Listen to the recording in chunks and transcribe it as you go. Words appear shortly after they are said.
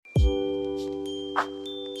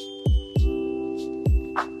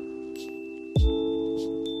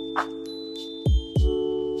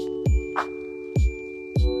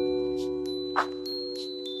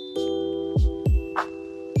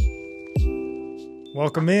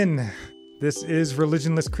Welcome in. This is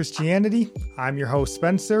Religionless Christianity. I'm your host,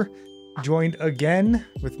 Spencer, joined again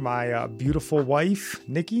with my beautiful wife,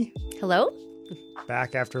 Nikki. Hello.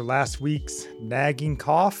 Back after last week's nagging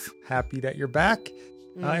cough. Happy that you're back.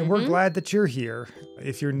 And we're glad that you're here.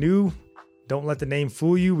 If you're new, don't let the name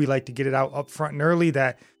fool you. We like to get it out up front and early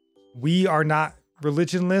that we are not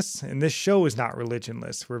religionless, and this show is not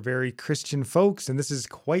religionless. We're very Christian folks, and this is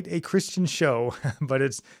quite a Christian show, but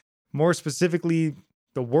it's more specifically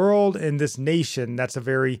the world and this nation that's a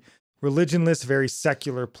very religionless, very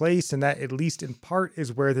secular place, and that at least in part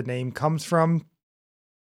is where the name comes from.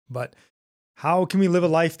 But how can we live a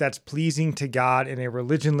life that's pleasing to God in a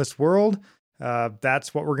religionless world?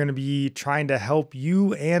 That's what we're going to be trying to help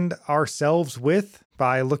you and ourselves with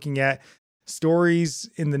by looking at stories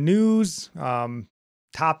in the news,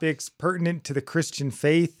 topics pertinent to the Christian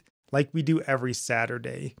faith, like we do every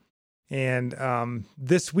Saturday. And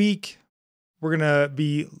this week, we're going to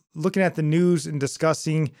be looking at the news and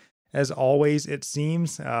discussing, as always, it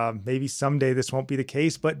seems, maybe someday this won't be the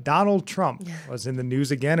case, but Donald Trump was in the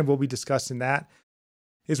news again, and we'll be discussing that,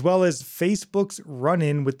 as well as Facebook's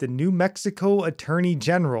run-in with the New Mexico Attorney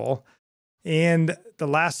General. And the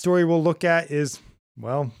last story we'll look at is,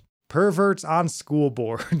 well, perverts on school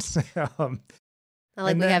boards. We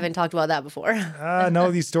haven't talked about that before.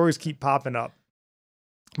 No, these stories keep popping up.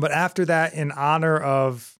 But after that, in honor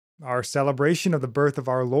of our celebration of the birth of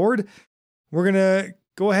our Lord, we're going to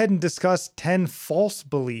go ahead and discuss 10 false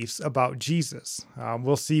beliefs about Jesus.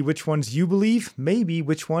 We'll see which ones you believe, maybe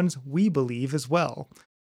which ones we believe as well.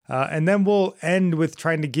 And then we'll end with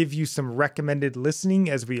trying to give you some recommended listening,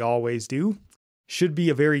 as we always do. Should be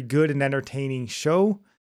a very good and entertaining show.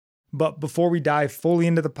 But before we dive fully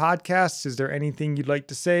into the podcast, is there anything you'd like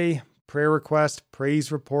to say? Prayer request,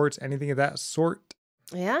 praise reports, anything of that sort?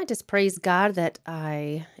 Yeah, I just praise God that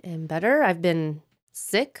I am better. I've been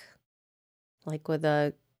sick, like with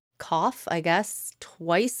a cough, I guess,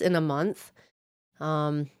 twice in a month.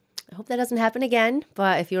 I hope that doesn't happen again,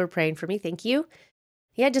 but if you were praying for me, thank you.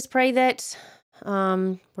 Yeah, just pray that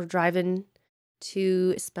we're driving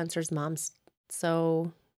to Spencer's mom's,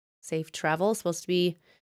 so safe travel. It's supposed to be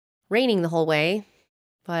raining the whole way,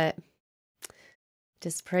 but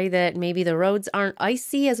just pray that maybe the roads aren't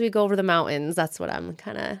icy as we go over the mountains. That's what I'm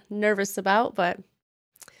kind of nervous about, but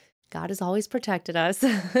God has always protected us.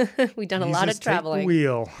 We've done a lot of traveling. Take the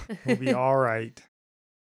wheel. We'll be all right.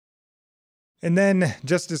 And then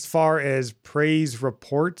just as far as praise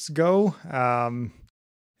reports go,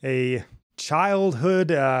 a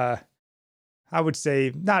childhood, I would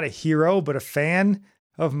say not a hero, but a fan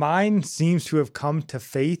of mine seems to have come to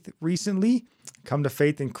faith recently, come to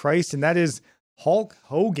faith in Christ, and that is Hulk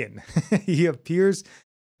Hogan. He appears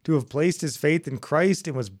to have placed his faith in Christ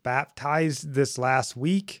and was baptized this last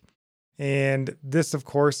week. And this, of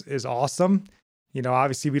course, is awesome. You know,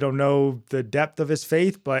 obviously we don't know the depth of his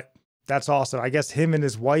faith, but that's awesome. I guess him and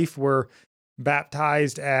his wife were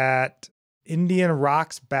baptized at Indian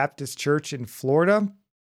Rocks Baptist Church in Florida.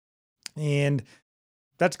 And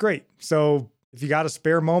that's great. So if you got a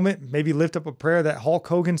spare moment, maybe lift up a prayer that Hulk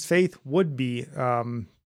Hogan's faith would be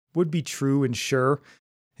true and sure,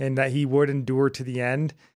 and that he would endure to the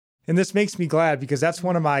end. And this makes me glad because that's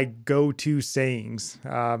one of my go-to sayings.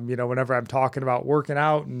 Whenever I'm talking about working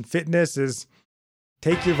out and fitness is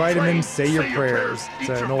take your vitamins, say your prayers.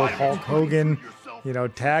 It's an old Hulk Hogan,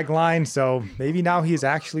 tagline. So maybe now he is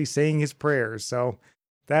actually saying his prayers. So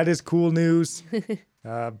that is cool news.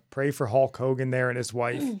 Pray for Hulk Hogan there and his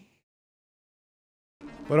wife.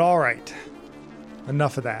 But all right,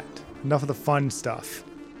 enough of that. Enough of the fun stuff.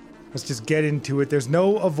 Let's just get into it. There's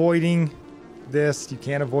no avoiding this. You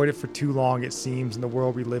can't avoid it for too long, it seems, in the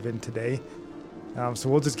world we live in today. So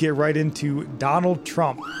we'll just get right into Donald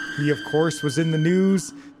Trump. He, of course, was in the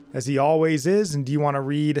news, as he always is. And do you want to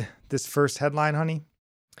read this first headline, honey?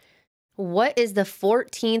 What is the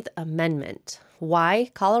 14th Amendment?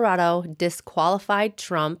 Why Colorado disqualified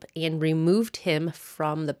Trump and removed him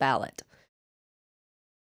from the ballot.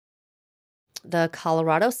 The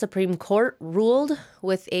Colorado Supreme Court ruled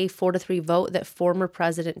with a 4-3 vote that former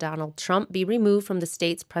President Donald Trump be removed from the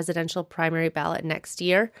state's presidential primary ballot next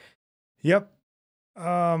year. Yep.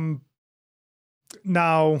 Now,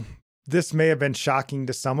 this may have been shocking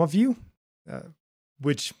to some of you,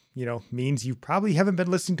 which, means you probably haven't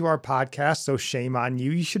been listening to our podcast, so shame on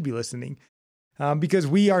you. You should be listening, because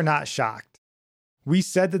we are not shocked. We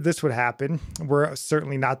said that this would happen. We're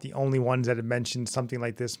certainly not the only ones that had mentioned something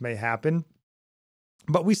like this may happen.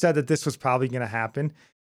 But we said that this was probably going to happen.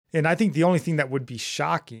 And I think the only thing that would be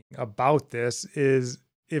shocking about this is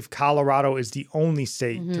if Colorado is the only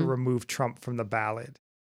state to remove Trump from the ballot.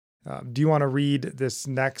 Do you want to read this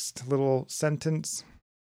next little sentence?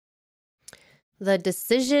 The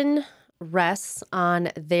decision rests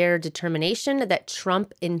on their determination that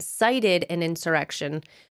Trump incited an insurrection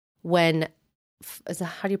when,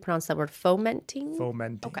 how do you pronounce that word? Fomenting?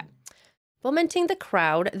 Fomenting. Okay. Fomenting the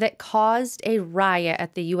crowd that caused a riot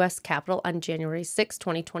at the U.S. Capitol on January 6,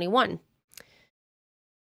 2021.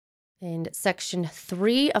 And Section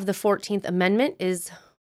 3 of the 14th Amendment is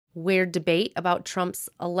where debate about Trump's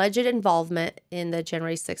alleged involvement in the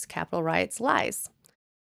January 6 Capitol riots lies.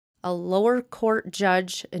 A lower court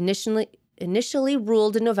judge initially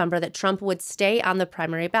ruled in November that Trump would stay on the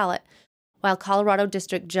primary ballot, while Colorado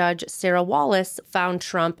District Judge Sarah Wallace found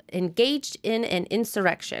Trump engaged in an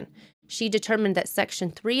insurrection. She determined that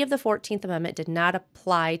Section 3 of the 14th Amendment did not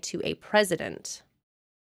apply to a president.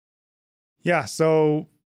 Yeah, so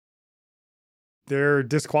they're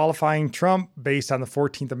disqualifying Trump based on the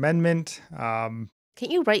 14th Amendment. Can't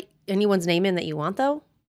you write anyone's name in that you want, though?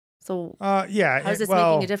 So yeah. How is this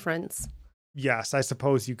making a difference? Yes, I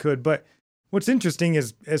suppose you could. But what's interesting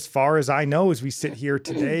is, as far as I know, as we sit here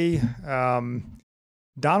today,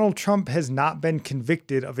 Donald Trump has not been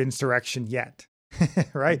convicted of insurrection yet,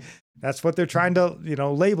 right? That's what they're trying to,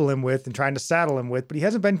 label him with and trying to saddle him with. But he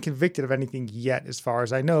hasn't been convicted of anything yet, as far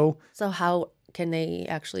as I know. So how can they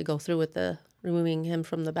actually go through with removing him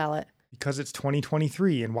from the ballot? Because it's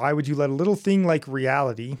 2023. And why would you let a little thing like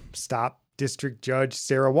reality stop District Judge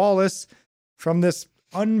Sarah Wallace from this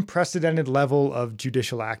unprecedented level of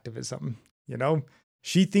judicial activism?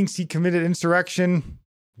 She thinks he committed insurrection.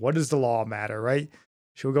 What does the law matter, right?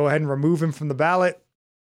 She'll go ahead and remove him from the ballot.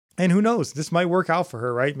 And who knows? This might work out for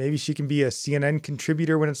her, right? Maybe she can be a CNN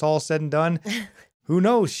contributor when it's all said and done. Who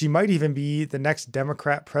knows? She might even be the next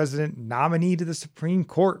Democrat president nominee to the Supreme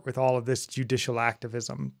Court with all of this judicial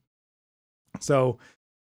activism. So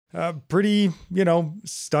pretty,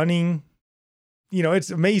 stunning.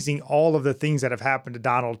 It's amazing all of the things that have happened to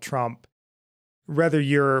Donald Trump, whether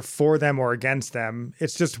you're for them or against them.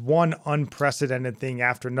 It's just one unprecedented thing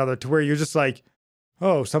after another to where you're just like,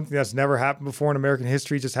 oh, something that's never happened before in American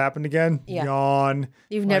history just happened again. Yeah. Yawn.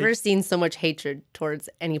 You've never seen so much hatred towards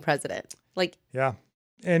any president. Yeah.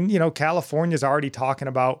 And, California's already talking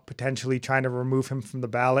about potentially trying to remove him from the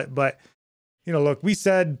ballot. But, look, we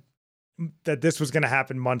said that this was going to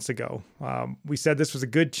happen months ago. We said this was a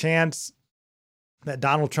good chance that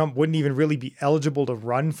Donald Trump wouldn't even really be eligible to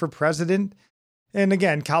run for president. And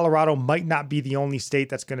again, Colorado might not be the only state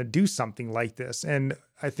that's going to do something like this. And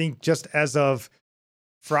I think just as of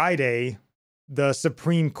Friday, the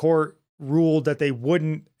Supreme Court ruled that they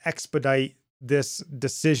wouldn't expedite this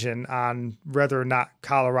decision on whether or not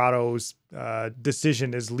Colorado's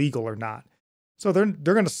decision is legal or not. So they're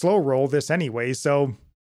going to slow roll this anyway. So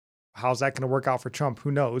how's that going to work out for Trump?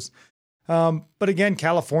 Who knows? But again,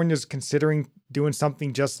 California's considering doing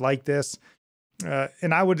something just like this.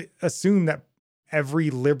 And I would assume that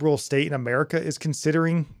every liberal state in America is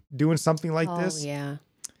considering doing something like this. Oh, yeah.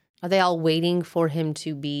 Are they all waiting for him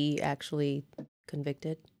to be actually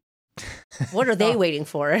convicted? What are they waiting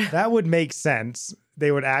for? That would make sense.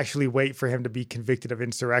 They would actually wait for him to be convicted of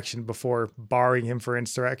insurrection before barring him for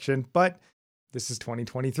insurrection. But this is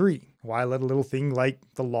 2023. Why let a little thing like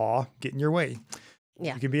the law get in your way?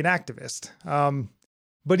 Yeah. You can be an activist.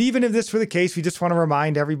 But even if this were the case, we just want to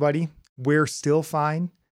remind everybody, we're still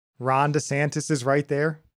fine. Ron DeSantis is right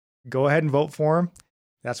there. Go ahead and vote for him.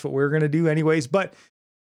 That's what we're going to do anyways. But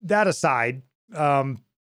that aside,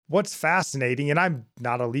 what's fascinating, and I'm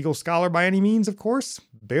not a legal scholar by any means, of course,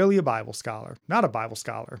 barely a Bible scholar, not a Bible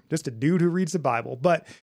scholar, just a dude who reads the Bible. But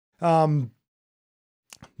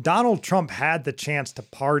Donald Trump had the chance to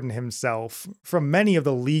pardon himself from many of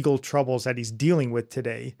the legal troubles that he's dealing with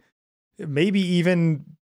today. Maybe even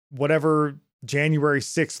whatever January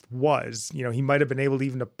 6th was, he might have been able to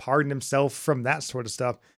even to pardon himself from that sort of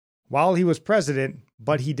stuff while he was president,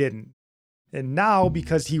 but he didn't. And now,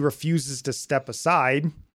 because he refuses to step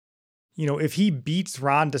aside, if he beats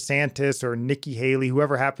Ron DeSantis or Nikki Haley,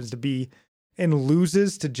 whoever happens to be, and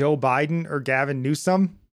loses to Joe Biden or Gavin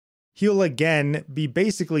Newsom, he'll again be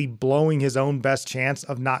basically blowing his own best chance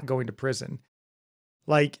of not going to prison.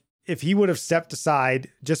 Like, if he would have stepped aside,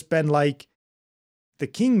 just been like the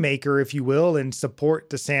kingmaker, if you will, and support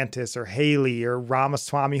DeSantis or Haley or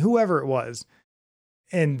Ramaswamy, whoever it was,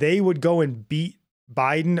 and they would go and beat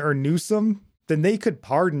Biden or Newsom, then they could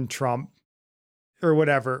pardon Trump or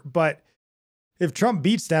whatever. But if Trump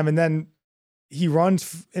beats them and then he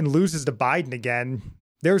runs and loses to Biden again,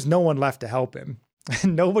 there's no one left to help him.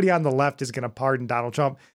 Nobody on the left is going to pardon Donald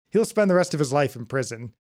Trump. He'll spend the rest of his life in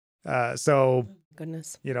prison. So,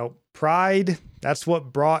 Goodness. Pride, that's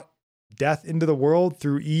what brought death into the world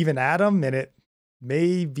through Eve and Adam, and it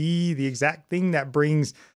may be the exact thing that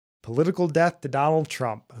brings political death to Donald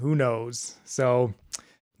Trump. Who knows? So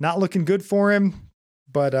not looking good for him,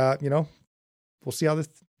 but, we'll see how this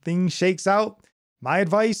thing shakes out. My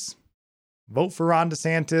advice, vote for Ron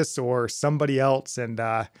DeSantis or somebody else. And,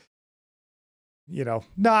 no,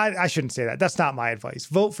 I shouldn't say that. That's not my advice.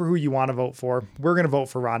 Vote for who you want to vote for. We're going to vote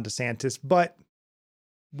for Ron DeSantis, but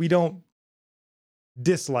we don't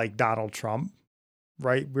dislike Donald Trump,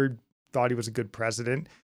 right? We thought he was a good president.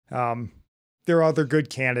 There are other good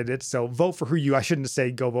candidates. So vote for I shouldn't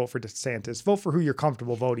say go vote for DeSantis. Vote for who you're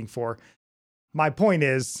comfortable voting for. My point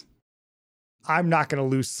is, I'm not going to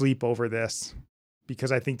lose sleep over this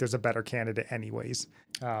because I think there's a better candidate anyways.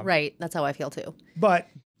 Right. That's how I feel too. But,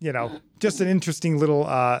 just an interesting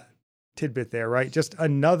little tidbit there, right? Just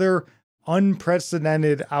another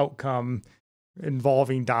unprecedented outcome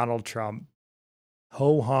involving Donald Trump.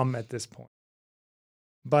 Ho-hum at this point.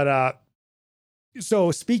 But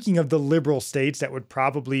so speaking of the liberal states that would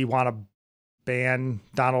probably want to ban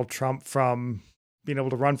Donald Trump from being able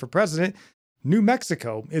to run for president, New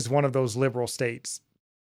Mexico is one of those liberal states.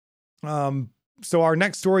 So our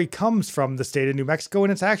next story comes from the state of New Mexico,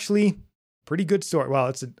 and it's actually a pretty good story. Well,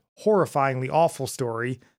 it's a horrifyingly awful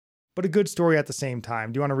story, but a good story at the same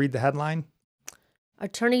time. Do you want to read the headline?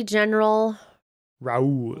 Attorney General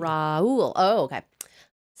Raul. Oh, okay.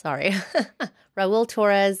 Sorry. Raul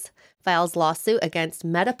Torres files lawsuit against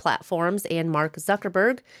Meta Platforms and Mark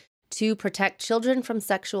Zuckerberg to protect children from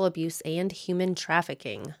sexual abuse and human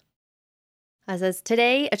trafficking. As of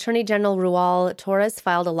today, Attorney General Raul Torres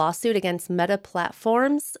filed a lawsuit against Meta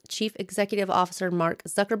Platforms Chief Executive Officer Mark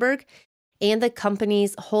Zuckerberg and the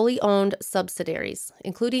company's wholly owned subsidiaries,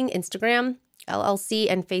 including Instagram LLC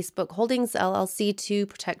and Facebook Holdings LLC, to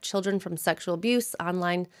protect children from sexual abuse,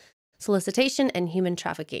 online solicitation, and human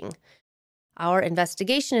trafficking. Our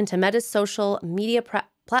investigation into Meta's social media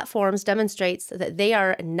platforms demonstrates that they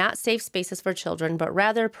are not safe spaces for children, but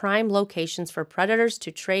rather prime locations for predators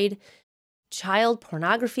to trade child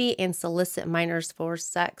pornography and solicit minors for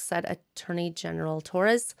sex, said Attorney General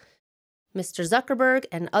Torres. Mr. Zuckerberg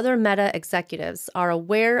and other Meta executives are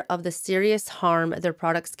aware of the serious harm their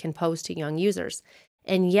products can pose to young users,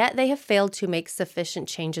 and yet they have failed to make sufficient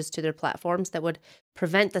changes to their platforms that would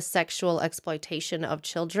prevent the sexual exploitation of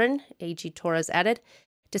children, AG Torres added.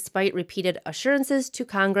 Despite repeated assurances to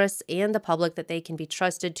Congress and the public that they can be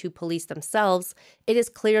trusted to police themselves, it is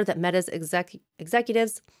clear that Meta's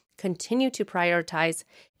executives continue to prioritize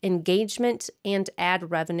engagement and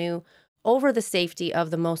ad revenue over the safety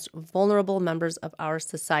of the most vulnerable members of our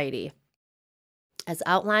society. As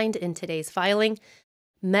outlined in today's filing,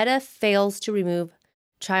 Meta fails to remove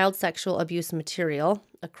child sexual abuse material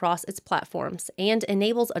across its platforms and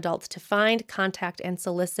enables adults to find, contact, and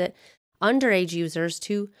solicit underage users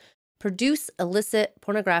to produce illicit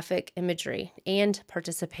pornographic imagery and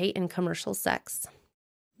participate in commercial sex.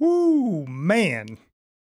 Woo, man.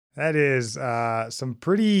 That is some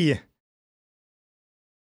pretty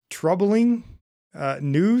troubling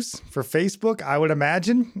news for Facebook, I would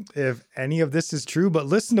imagine, if any of this is true. But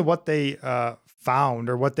listen to what they found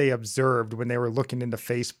or what they observed when they were looking into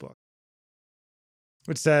Facebook.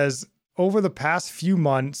 It says, over the past few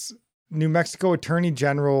months, New Mexico Attorney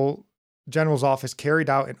General's office carried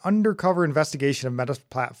out an undercover investigation of Meta's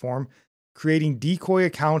platform, creating decoy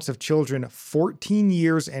accounts of children 14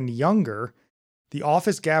 years and younger. The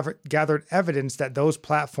office gathered evidence that those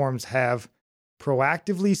platforms have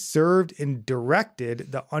proactively served and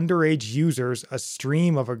directed the underage users a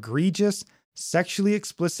stream of egregious, sexually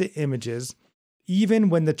explicit images, even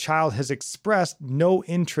when the child has expressed no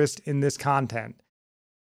interest in this content.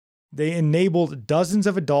 They enabled dozens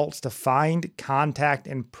of adults to find, contact,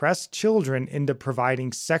 and press children into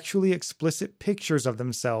providing sexually explicit pictures of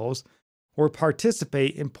themselves or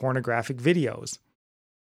participate in pornographic videos.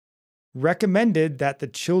 Recommended that the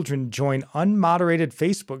children join unmoderated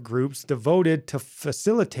Facebook groups devoted to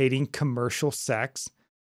facilitating commercial sex,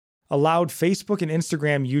 allowed Facebook and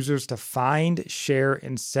Instagram users to find, share,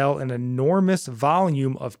 and sell an enormous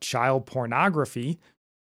volume of child pornography,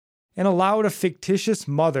 and allowed a fictitious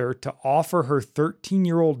mother to offer her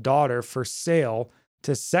 13-year-old daughter for sale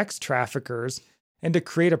to sex traffickers and to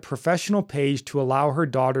create a professional page to allow her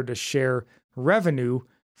daughter to share revenue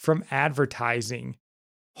from advertising.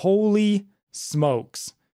 Holy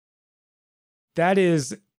smokes. That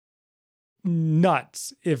is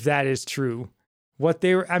nuts if that is true.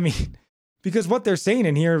 Because what they're saying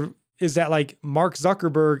in here is that like Mark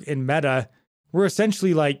Zuckerberg and Meta were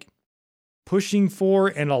essentially like pushing for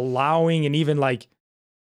and allowing and even like,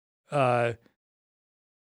 I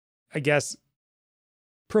guess,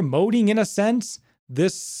 promoting, in a sense,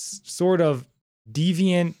 this sort of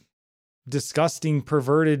deviant, disgusting,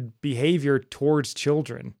 perverted behavior towards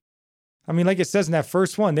children. I mean, like it says in that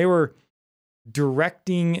first one, they were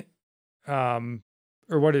directing, or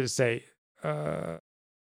what did it say?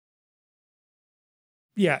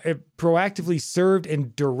 It proactively served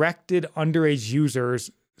and directed underage users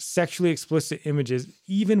sexually explicit images,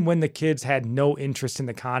 even when the kids had no interest in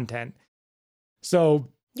the content. So,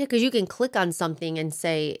 yeah, because you can click on something and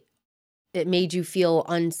say it made you feel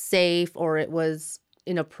unsafe or it was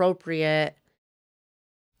inappropriate.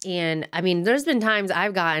 And I mean, there's been times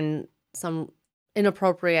I've gotten some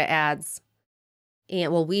inappropriate ads,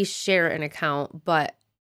 and well, we share an account, but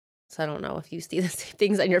so I don't know if you see the same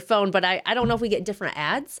things on your phone, but I don't know if we get different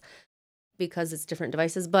ads because it's different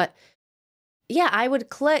devices. But yeah, I would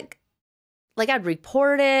click, like I'd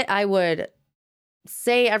report it. I would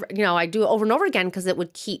say, I do it over and over again because it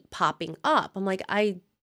would keep popping up. I'm like, I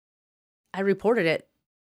reported it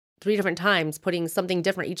 3 different times, putting something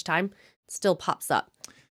different each time. It still pops up.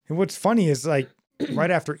 And what's funny is like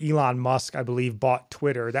right after Elon Musk, I believe, bought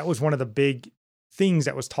Twitter, that was one of the big things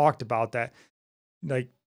that was talked about, that like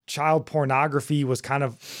child pornography was kind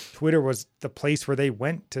of, Twitter was the place where they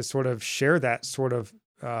went to sort of share that sort of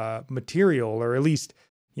material, or at least,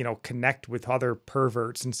 connect with other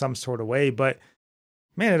perverts in some sort of way. But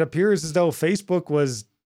man, it appears as though Facebook was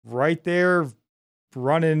right there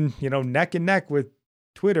running, neck and neck with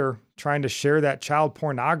Twitter, trying to share that child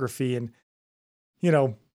pornography. And,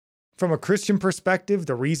 from a Christian perspective,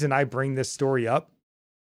 the reason I bring this story up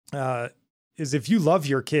is if you love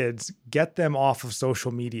your kids, get them off of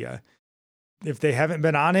social media. If they haven't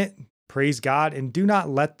been on it, praise God, and do not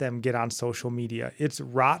let them get on social media. It's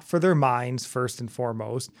rot for their minds, first and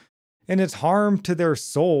foremost, and it's harm to their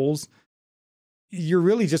souls. You're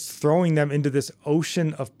really just throwing them into this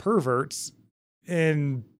ocean of perverts.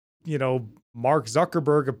 And, Mark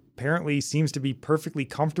Zuckerberg apparently seems to be perfectly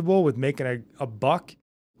comfortable with making a buck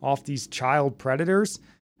off these child predators.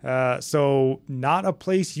 So not a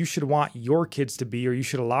place you should want your kids to be, or you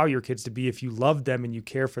should allow your kids to be if you love them and you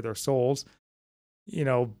care for their souls.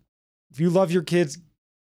 If you love your kids,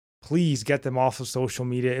 please get them off of social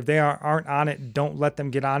media. If they aren't on it, don't let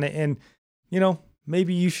them get on it. And,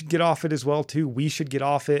 maybe you should get off it as well too. We should get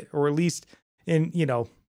off it, or at least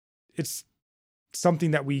it's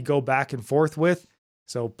something that we go back and forth with.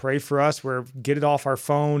 So pray for us, where get it off our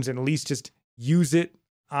phones and at least just use it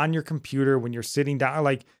on your computer when you're sitting down.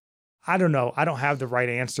 Like, I don't know. I don't have the right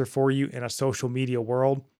answer for you in a social media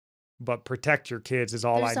world, but protect your kids is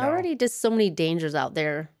all I know. There's already just so many dangers out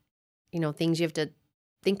there, things you have to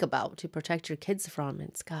think about to protect your kids from.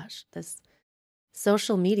 It's, gosh, this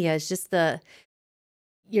social media is just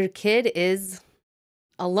your kid is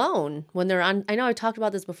alone when they're on. I know I talked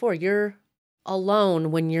about this before. You're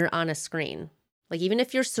alone when you're on a screen. Like, even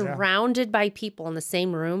if you're surrounded by people in the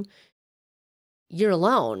same room, you're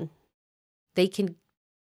alone. They're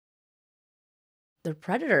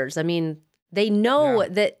predators. I mean, they know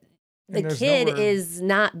that the kid is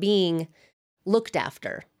not being looked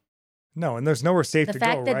after. No, and there's nowhere safe to go,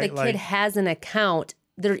 right? The fact that the kid has an account,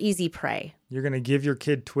 they're easy prey. You're going to give your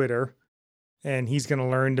kid Twitter, and he's going to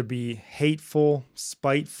learn to be hateful,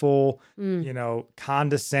 spiteful,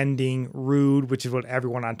 condescending, rude, which is what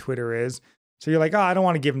everyone on Twitter is. So you're like, I don't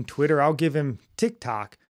want to give him Twitter. I'll give him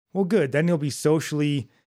TikTok. Well, good. Then he'll be socially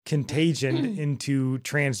contagion into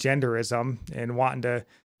transgenderism and wanting to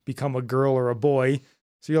become a girl or a boy.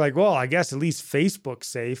 So you're like, well, I guess at least Facebook's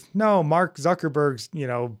safe. No, Mark Zuckerberg's,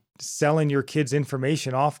 selling your kids'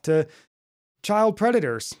 information off to child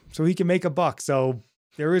predators so he can make a buck. So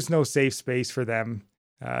there is no safe space for them.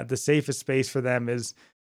 The safest space for them is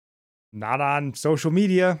not on social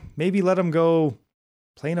media. Maybe let them go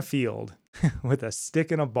play in a field with a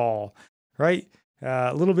stick and a ball, right?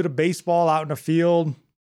 A little bit of baseball out in a field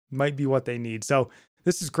might be what they need. So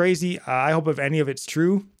this is crazy. I hope if any of it's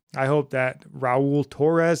true, I hope that Raul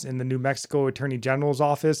Torres in the New Mexico Attorney General's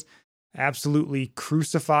office absolutely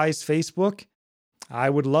crucifies Facebook. I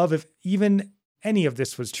would love if even any of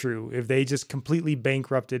this was true, if they just completely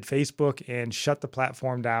bankrupted Facebook and shut the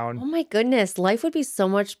platform down. Oh my goodness, life would be so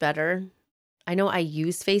much better. I know I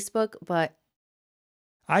use Facebook, but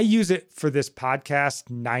I use it for this podcast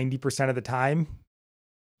 90% of the time,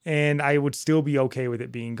 and I would still be okay with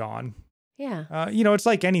it being gone. Yeah. It's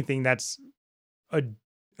like anything that's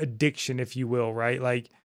addiction, if you will, right? Like,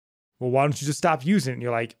 well, why don't you just stop using it? And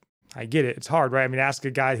you're like, I get it. It's hard, right? I mean, ask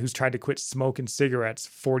a guy who's tried to quit smoking cigarettes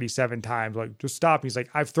 47 times. Like, just stop. He's like,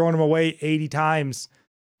 I've thrown them away 80 times.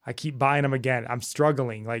 I keep buying them again. I'm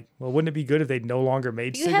struggling. Like, well, wouldn't it be good if they no longer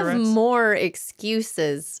made cigarettes? You have more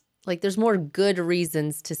excuses Like, there's more good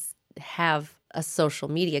reasons to have a social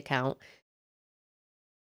media account.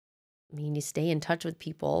 I mean, you stay in touch with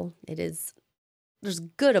people. There's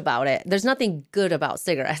good about it. There's nothing good about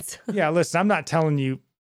cigarettes. Yeah, listen, I'm not telling you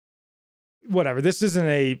whatever. This isn't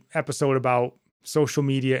a episode about social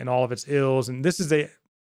media and all of its ills. And this is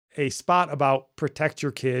a spot about protect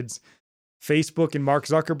your kids. Facebook and Mark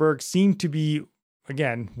Zuckerberg seem to be,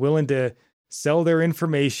 again, willing to sell their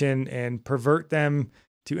information and pervert them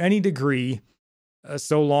to any degree,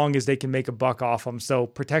 so long as they can make a buck off them. So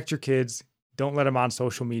protect your kids. Don't let them on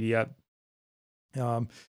social media.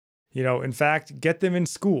 In fact, get them in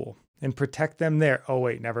school and protect them there. Oh,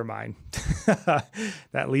 wait, never mind.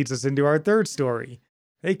 That leads us into our third story.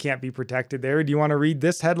 They can't be protected there. Do you want to read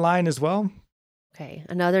this headline as well? Okay,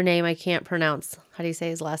 another name I can't pronounce. How do you say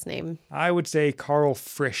his last name? I would say Karl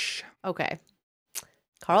Frisch. Okay.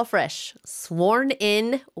 Karl Frisch, sworn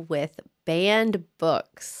in with banned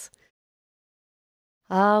books.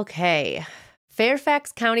 Okay.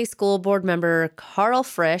 Fairfax County School Board member Karl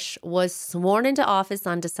Frisch was sworn into office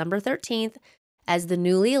on December 13th as the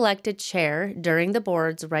newly elected chair during the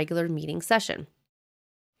board's regular meeting session.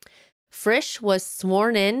 Frisch was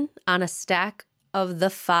sworn in on a stack of the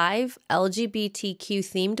 5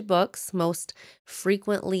 LGBTQ-themed books most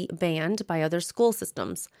frequently banned by other school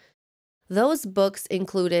systems. Those books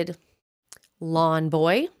included Lawn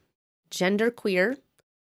Boy, Genderqueer,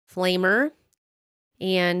 Flamer,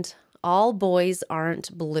 and All Boys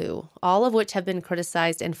Aren't Blue, all of which have been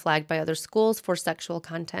criticized and flagged by other schools for sexual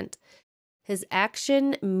content. His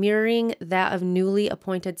action mirroring that of newly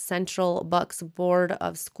appointed Central Bucks Board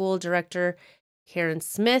of School Director Karen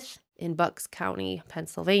Smith in Bucks County,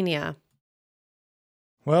 Pennsylvania.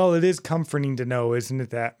 Well, it is comforting to know, isn't it,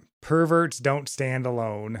 that perverts don't stand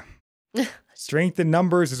alone. Strength in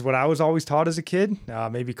numbers is what I was always taught as a kid.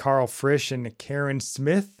 Maybe Karl Frisch and Karen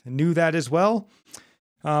Smith knew that as well.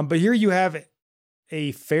 But here you have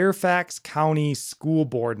a Fairfax County school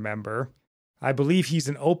board member. I believe he's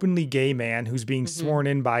an openly gay man who's being sworn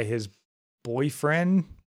in by his boyfriend,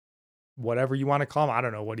 whatever you want to call him. I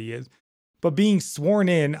don't know what he is. But being sworn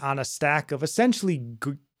in on a stack of essentially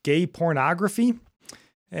gay pornography.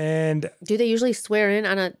 And do they usually swear in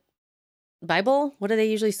on a Bible? What do they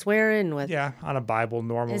usually swear in with? Yeah, on a Bible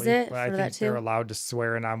normally. Is it? But I think they're allowed to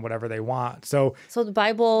swear in on whatever they want. So the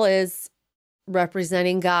Bible is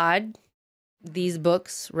representing God. These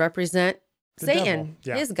books represent Satan,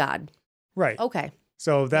 his God. Right. Okay.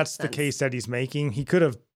 So that's the case that he's making. He could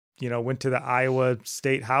have, went to the Iowa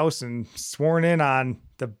State House and sworn in on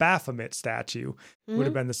the Baphomet statue. Would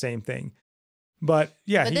have been the same thing. But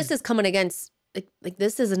yeah. But this is coming against, like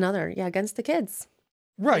this is another, against the kids.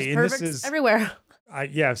 Right. And this is everywhere.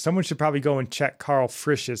 Someone should probably go and check Karl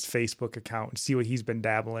Frisch's Facebook account and see what he's been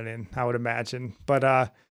dabbling in, I would imagine.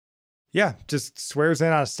 But just swears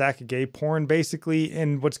in on a stack of gay porn, basically.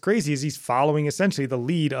 And what's crazy is he's following essentially the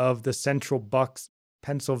lead of the Central Bucks,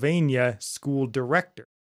 Pennsylvania school director,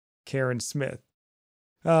 Karen Smith.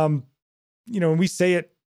 And we say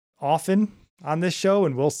it often on this show,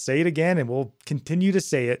 and we'll say it again, and we'll continue to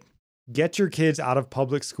say it. Get your kids out of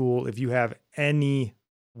public school if you have any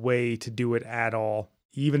way to do it at all.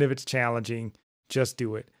 Even if it's challenging, just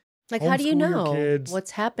do it. Like, how do you know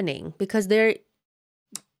what's happening? Because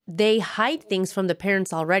they hide things from the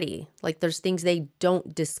parents already. Like, there's things they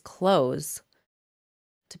don't disclose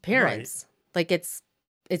to parents. Right. Like, it's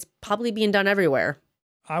probably being done everywhere.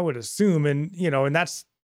 I would assume. And, and that's,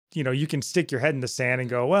 you can stick your head in the sand and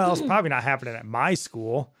go, well, it's probably not happening at my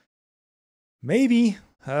school. Maybe,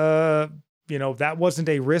 that wasn't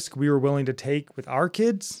a risk we were willing to take with our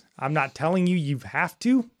kids. I'm not telling you have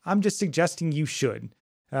to. I'm just suggesting you should.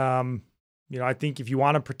 I think if you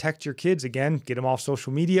want to protect your kids, again, get them off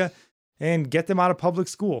social media and get them out of public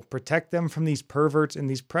school. Protect them from these perverts and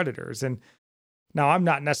these predators. And now I'm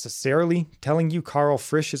not necessarily telling you Karl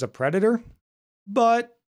Frisch is a predator,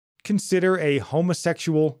 but consider a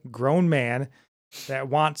homosexual grown man that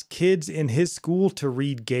wants kids in his school to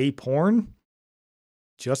read gay porn.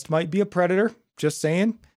 Just might be a predator. Just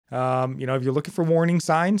saying. If you're looking for warning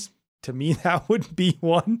signs, to me, that would be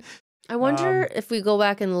one. I wonder if we go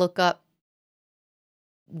back and look up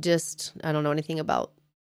I don't know anything about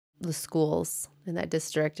the schools in that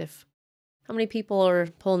district. How many people are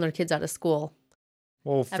pulling their kids out of school?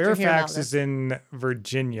 Well, Fairfax is in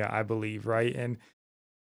Virginia, I believe, right? And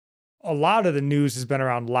a lot of the news has been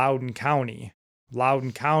around Loudoun County.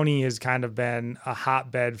 Loudoun County has kind of been a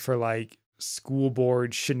hotbed for like school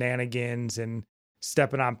board shenanigans and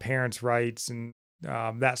stepping on parents' rights and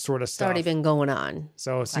that sort of stuff. It's already been going on.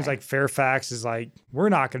 So it seems like Fairfax is like, we're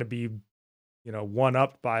not going to be one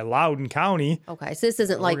upped by Loudoun County. Okay, so this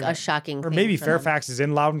isn't like a shocking or thing. Maybe for them. Fairfax is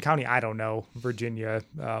in Loudoun County. I don't know, Virginia,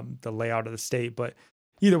 the layout of the state. But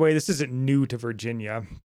either way, this isn't new to Virginia.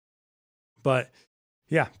 But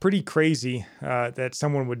yeah, pretty crazy that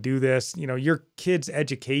someone would do this. Your kids'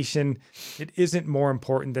 education, it isn't more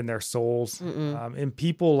important than their souls. And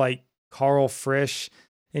people like Carl Frisch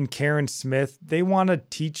and Karen Smith, they want to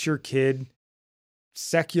teach your kid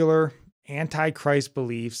secular, anti-Christ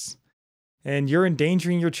beliefs. And you're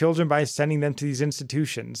endangering your children by sending them to these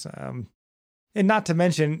institutions. And not to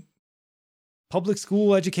mention, public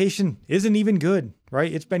school education isn't even good,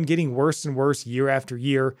 right? It's been getting worse and worse year after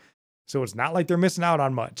year. So it's not like they're missing out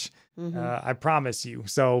on much. I promise you.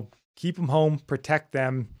 So keep them home, protect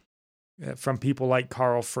them from people like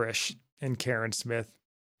Carl Frisch and Karen Smith,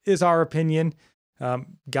 is our opinion.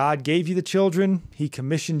 God gave you the children. He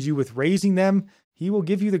commissioned you with raising them. He will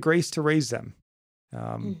give you the grace to raise them.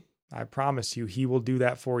 I promise you, he will do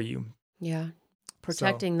that for you. Yeah.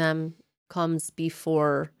 Protecting them comes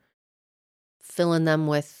before filling them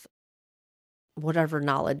with whatever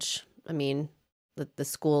knowledge. I mean, that the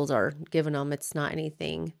schools are giving them. It's not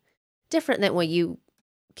anything different than what you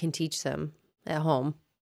can teach them at home.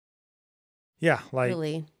 Yeah. Like,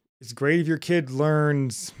 really, it's great if your kid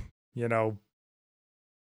learns,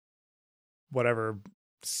 whatever,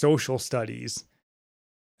 social studies.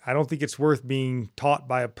 I don't think it's worth being taught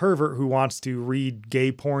by a pervert who wants to read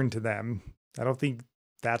gay porn to them. I don't think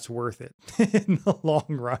that's worth it in the long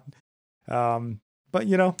run. But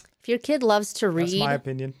if your kid loves to read, that's my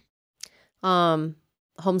opinion.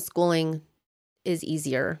 Homeschooling is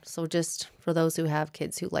easier. So just for those who have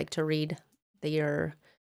kids who like to read, they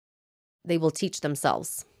will teach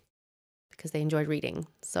themselves because they enjoy reading.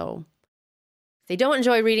 So if they don't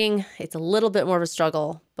enjoy reading, it's a little bit more of a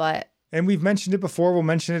struggle, And we've mentioned it before. We'll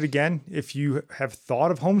mention it again. If you have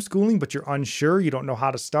thought of homeschooling, but you're unsure, you don't know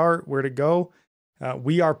how to start, where to go,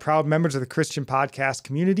 we are proud members of the Christian Podcast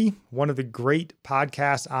Community. One of the great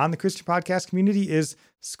podcasts on the Christian Podcast Community is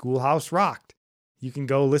Schoolhouse Rocked. You can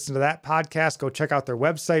go listen to that podcast. Go check out their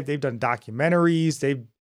website. They've done documentaries. They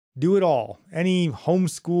do it all. Any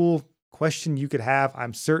homeschool question you could have,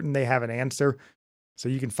 I'm certain they have an answer. So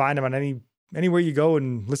you can find them on anywhere you go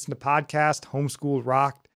and listen to podcasts, Homeschool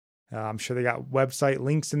Rocked. I'm sure they got website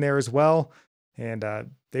links in there as well. And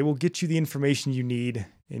they will get you the information you need,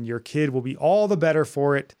 and your kid will be all the better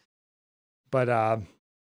for it. But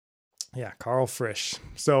yeah, Carl Frisch.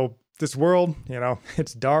 So this world,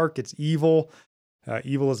 it's dark, it's evil.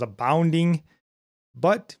 Evil is abounding.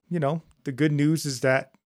 But, the good news is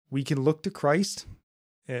that we can look to Christ,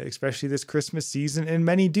 especially this Christmas season, and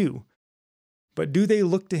many do. But do they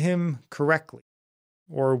look to him correctly?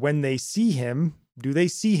 Or when they see him, do they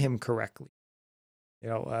see him correctly?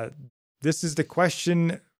 This is the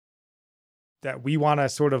question that we want to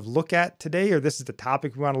sort of look at today, or this is the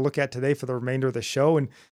topic we want to look at today for the remainder of the show. And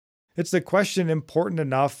it's a question important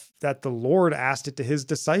enough that the Lord asked it to his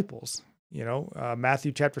disciples.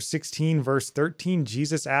 Matthew chapter 16, verse 13,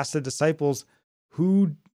 Jesus asked the disciples,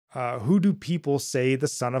 who do people say the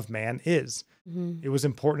Son of Man is? It was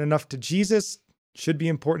important enough to Jesus, should be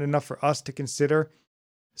important enough for us to consider.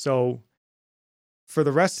 So for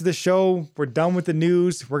the rest of the show, we're done with the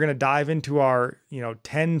news. We're going to dive into our,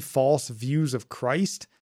 10 false views of Christ.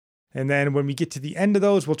 And then when we get to the end of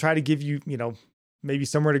those, we'll try to give you, maybe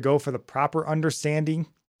somewhere to go for the proper understanding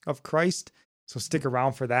of Christ. So stick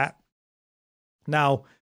around for that. Now,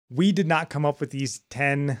 we did not come up with these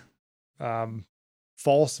 10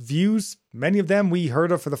 false views. Many of them we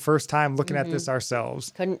heard of for the first time looking at this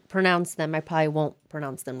ourselves. Couldn't pronounce them. I probably won't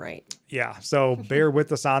pronounce them right. Yeah, so bear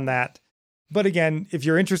with us on that. But again, if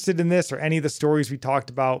you're interested in this or any of the stories we talked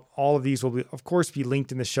about, all of these will, of course, be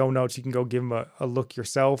linked in the show notes. You can go give them a look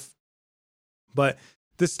yourself. But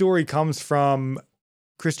this story comes from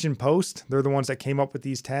Christian Post. They're the ones that came up with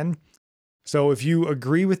these 10. So if you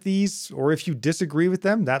agree with these or if you disagree with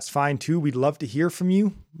them, that's fine too. We'd love to hear from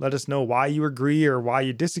you. Let us know why you agree or why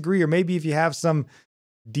you disagree, or maybe if you have some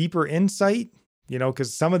deeper insight,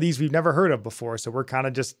 because some of these we've never heard of before. So we're kind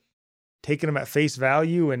of just taking them at face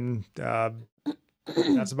value, and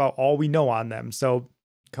that's about all we know on them. So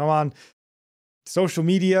come on social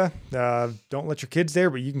media. Don't let your kids there,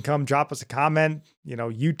 but you can come drop us a comment.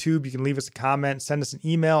 YouTube, you can leave us a comment, send us an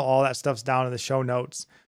email. All that stuff's down in the show notes.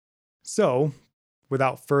 So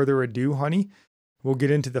without further ado, honey, we'll get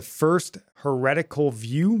into the first heretical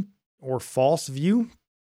view or false view.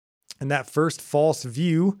 And that first false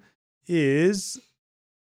view is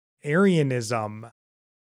Arianism.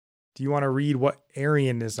 Do you want to read what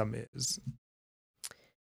Arianism is?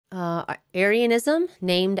 Arianism,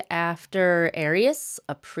 named after Arius,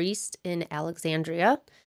 a priest in Alexandria,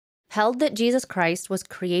 held that Jesus Christ was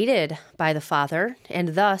created by the Father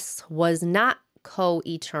and thus was not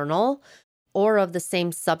co-eternal or of the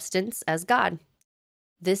same substance as God.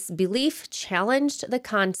 This belief challenged the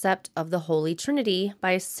concept of the Holy Trinity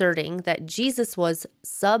by asserting that Jesus was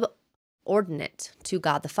subordinate to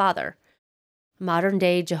God the Father.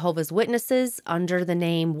 Modern-day Jehovah's Witnesses, under the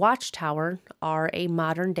name Watchtower, are a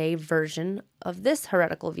modern-day version of this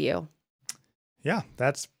heretical view. Yeah,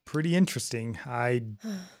 that's pretty interesting. I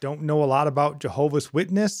don't know a lot about Jehovah's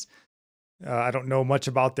Witness. I don't know much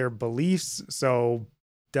about their beliefs, so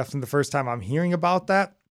definitely the first time I'm hearing about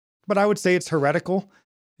that. But I would say it's heretical.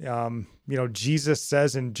 Jesus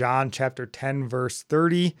says in John chapter 10, verse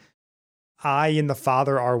 30, I and the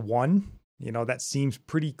Father are one. That seems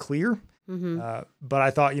pretty clear. Mm-hmm. But I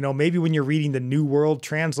thought, maybe when you're reading the New World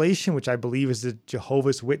Translation, which I believe is the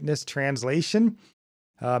Jehovah's Witness translation,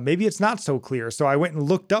 maybe it's not so clear. So I went and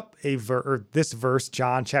looked up this verse,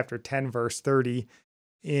 John chapter 10, verse 30,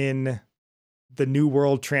 in the New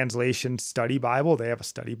World Translation Study Bible. They have a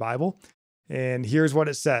study Bible. And here's what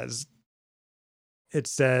it says. It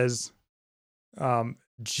says,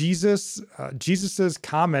 Jesus's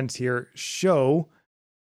comments here show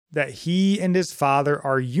that he and his Father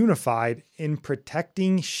are unified in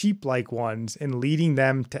protecting sheep-like ones and leading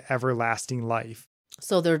them to everlasting life.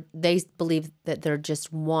 So they believe that they're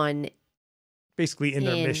just one. Basically in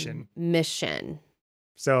their mission.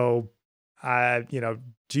 So,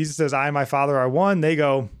 Jesus says, I and my Father are one. They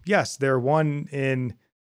go, yes, they're one in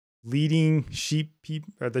leading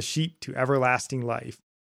the sheep to everlasting life.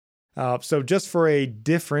 So just for a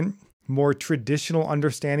different, more traditional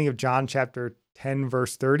understanding of John chapter 10,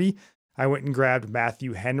 verse 30, I went and grabbed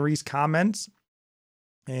Matthew Henry's comments,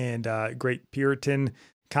 and great Puritan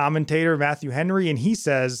commentator Matthew Henry, and he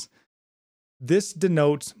says, this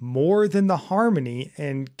denotes more than the harmony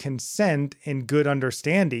and consent and good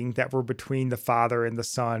understanding that were between the Father and the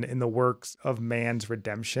Son in the works of man's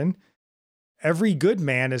redemption. Every good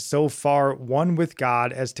man is so far one with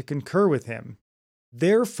God as to concur with him.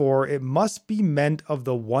 Therefore, it must be meant of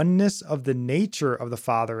the oneness of the nature of the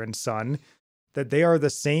Father and Son, that they are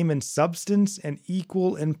the same in substance and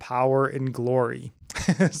equal in power and glory.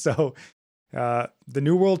 So the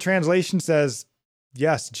New World Translation says,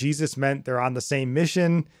 yes, Jesus meant they're on the same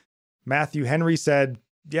mission. Matthew Henry said,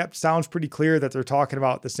 yep, sounds pretty clear that they're talking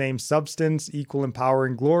about the same substance, equal in power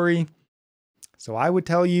and glory. So I would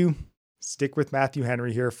tell you, stick with Matthew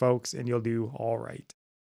Henry here, folks, and you'll do all right.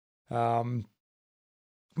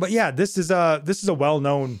 But yeah, this is a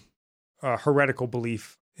well-known heretical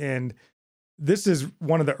belief, and this is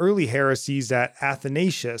one of the early heresies that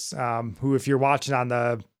Athanasius, who, if you're watching on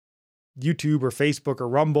the YouTube or Facebook or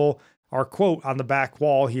Rumble, our quote on the back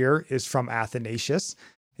wall here is from Athanasius,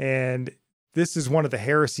 and this is one of the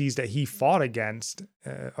heresies that he fought against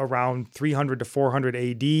around 300 to 400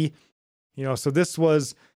 AD. So this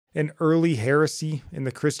was an early heresy in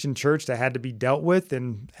the Christian church that had to be dealt with.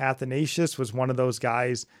 And Athanasius was one of those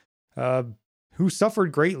guys who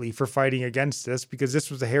suffered greatly for fighting against this, because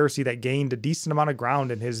this was a heresy that gained a decent amount of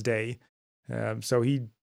ground in his day. So he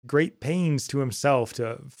great pains to himself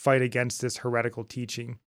to fight against this heretical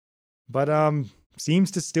teaching. But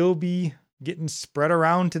seems to still be getting spread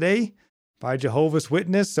around today by Jehovah's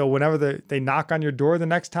Witness. So whenever they knock on your door the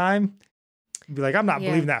next time, be like, I'm not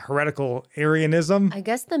believing that heretical Arianism. I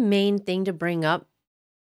guess the main thing to bring up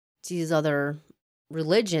to these other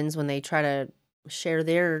religions when they try to share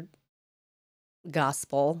their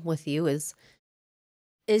gospel with you is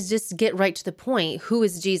just get right to the point. Who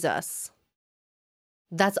is Jesus?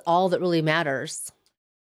 That's all that really matters.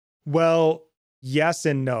 Well, yes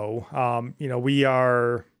and no. We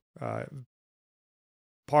are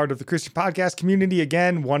part of the Christian podcast community.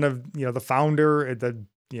 Again, one of, the founder, the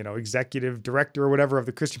executive director or whatever of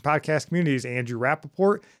the Christian podcast community is Andrew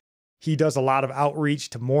Rappaport. He does a lot of outreach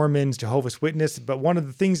to Mormons, Jehovah's Witness, but one of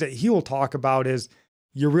the things that he will talk about is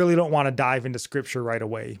you really don't want to dive into scripture right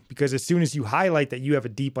away, because as soon as you highlight that you have a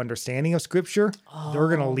deep understanding of scripture, they're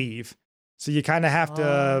going to leave. So you kind of have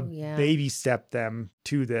to baby step them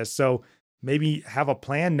to this. So maybe have a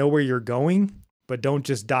plan, know where you're going, but don't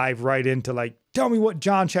just dive right into like, tell me what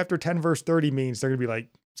John chapter 10, verse 30 means. They're going to be like,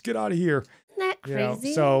 let's get out of here. Isn't that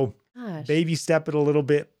crazy? So baby step it a little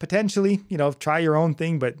bit, potentially, try your own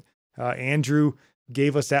thing. But Andrew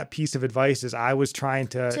gave us that piece of advice as I was trying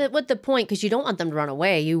to with the point, because you don't want them to run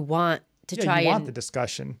away. You want to try you want the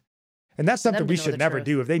discussion. And that's something we should never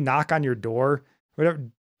do. If they knock on your door, whatever,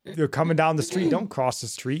 they're coming down the street, don't cross the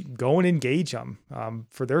street. Go and engage them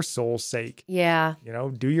for their soul's sake. Yeah.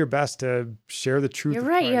 Do your best to share the truth. You're of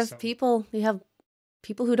right. Christ. You have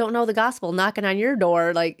people who don't know the gospel knocking on your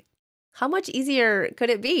door. Like, how much easier could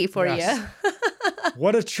it be for Yes. you?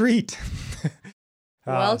 What a treat.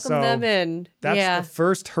 Welcome them in. That's the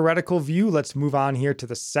first heretical view. Let's move on here to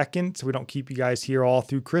the second, so we don't keep you guys here all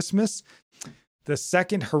through Christmas. The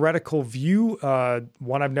second heretical view,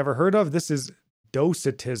 one I've never heard of, this is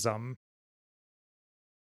Docetism.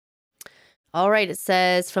 All right. It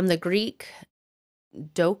says from the Greek,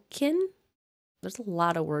 dokin. There's a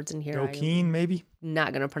lot of words in here. Dokein, maybe?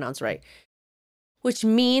 Not going to pronounce right. Which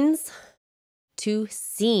means to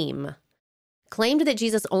seem. Claimed that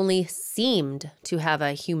Jesus only seemed to have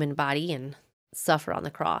a human body and suffer on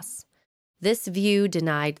the cross. This view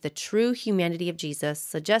denied the true humanity of Jesus,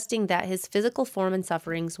 suggesting that his physical form and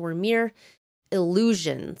sufferings were mere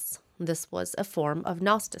illusions. This was a form of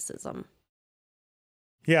Gnosticism.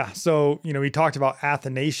 Yeah, so, we talked about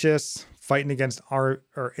Athanasius fighting against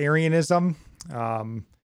Arianism. And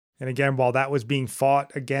again, while that was being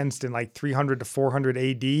fought against in like 300 to 400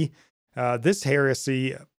 AD, this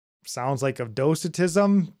heresy sounds like of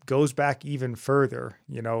Docetism goes back even further.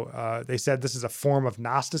 They said this is a form of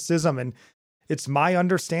Gnosticism, and it's my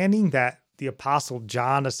understanding that the Apostle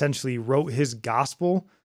John essentially wrote his gospel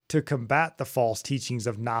to combat the false teachings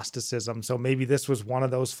of Gnosticism. So maybe this was one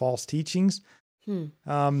of those false teachings.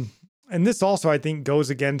 And this also, I think, goes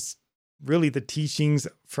against really the teachings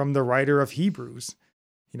from the writer of Hebrews.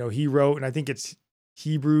 He wrote, and I think it's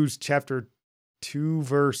Hebrews chapter 2,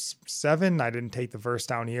 verse 7. I didn't take the verse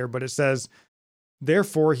down here, but it says,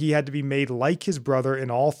 "Therefore he had to be made like his brother in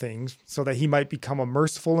all things, so that he might become a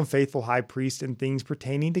merciful and faithful high priest in things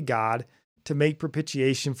pertaining to God, to make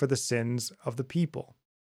propitiation for the sins of the people."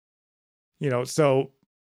 So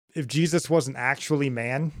if Jesus wasn't actually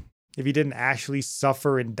man, if he didn't actually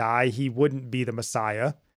suffer and die, he wouldn't be the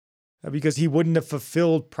Messiah, because he wouldn't have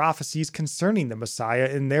fulfilled prophecies concerning the Messiah,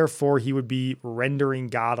 and therefore he would be rendering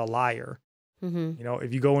God a liar.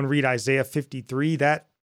 If you go and read Isaiah 53, that,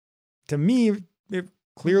 to me, it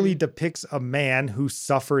clearly depicts a man who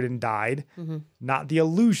suffered and died, not the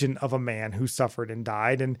illusion of a man who suffered and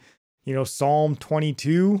died. And, Psalm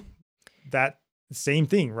 22, that same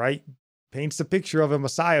thing, right? Paints a picture of a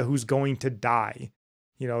Messiah who's going to die.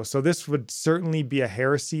 So this would certainly be a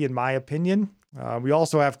heresy, in my opinion. We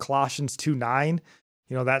also have Colossians 2:9,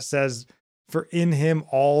 that says, "For in him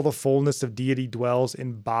all the fullness of deity dwells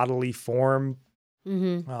in bodily form."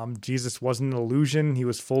 Jesus wasn't an illusion. He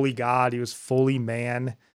was fully God. He was fully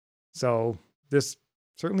man. So this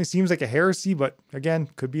certainly seems like a heresy, but again,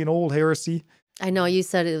 could be an old heresy. I know you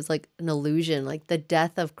said it was like an illusion, like the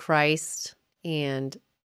death of Christ and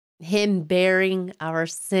him bearing our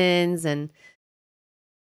sins, and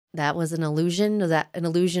that was an illusion. Was that an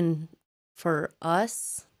illusion for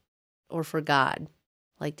us or for God?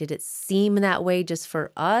 Like, did it seem that way just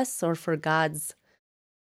for us or for God's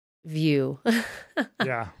view?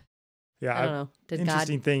 Yeah. I don't know.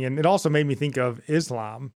 Interesting thing. And it also made me think of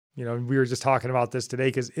Islam. We were just talking about this today,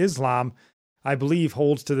 because Islam, I believe,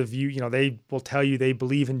 holds to the view, they will tell you they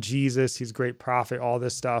believe in Jesus, he's a great prophet, all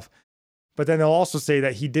this stuff. But then they'll also say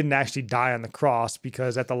that he didn't actually die on the cross,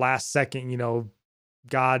 because at the last second,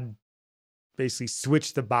 God basically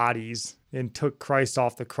switched the bodies and took Christ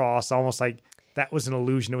off the cross, almost like that was an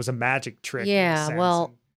illusion. It was a magic trick. Yeah,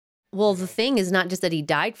 well, the thing is not just that he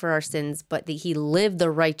died for our sins, but that he lived the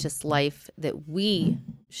righteous life that we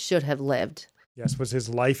should have lived. Yes, was his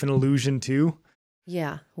life an illusion too?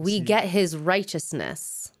 Yeah, we get his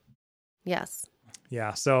righteousness. Yes.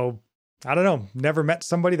 Yeah, so I don't know. Never met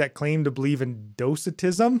somebody that claimed to believe in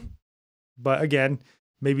Docetism. But again,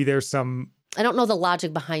 maybe there's some... I don't know the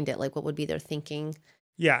logic behind it, like what would be their thinking.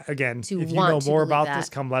 Yeah, again, if you know more about this,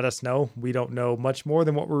 come let us know. We don't know much more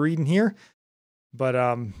than what we're reading here. But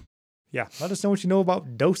yeah, let us know what you know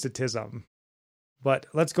about Docetism. But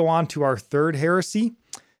let's go on to our third heresy.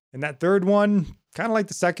 And that third one, kind of like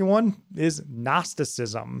the second one, is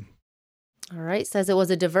Gnosticism. All right, says it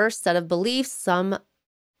was a diverse set of beliefs. Some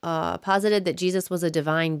posited that Jesus was a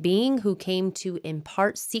divine being who came to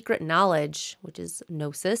impart secret knowledge, which is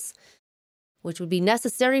gnosis, which would be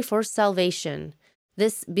necessary for salvation.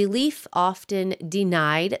 This belief often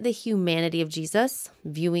denied the humanity of Jesus,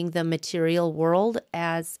 viewing the material world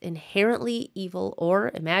as inherently evil or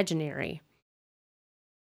imaginary.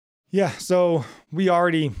 Yeah, so we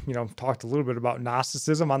already, talked a little bit about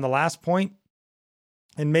Gnosticism on the last point.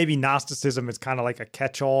 And maybe Gnosticism is kind of like a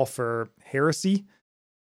catch-all for heresy,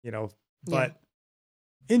 but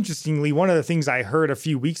interestingly, one of the things I heard a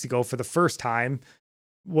few weeks ago for the first time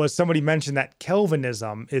was somebody mentioned that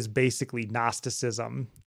Calvinism is basically Gnosticism.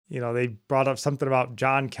 They brought up something about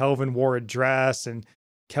John Calvin wore a dress, and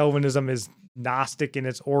Calvinism is Gnostic in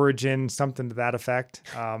its origin, something to that effect.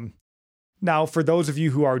 Now, for those of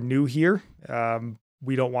you who are new here,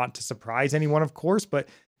 we don't want to surprise anyone, of course, but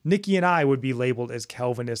Nikki and I would be labeled as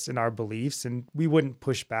Calvinists in our beliefs, and we wouldn't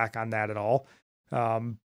push back on that at all.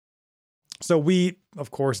 So we, of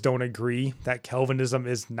course, don't agree that Calvinism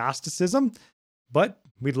is Gnosticism, but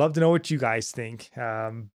we'd love to know what you guys think.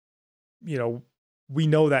 We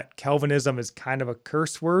know that Calvinism is kind of a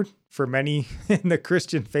curse word for many in the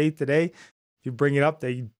Christian faith today. If you bring it up,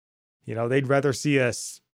 they'd rather see a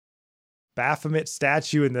Baphomet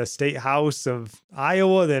statue in the state house of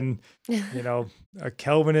Iowa than, a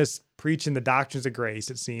Calvinist preaching the doctrines of grace,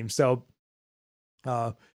 it seems. So,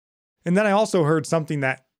 and then I also heard something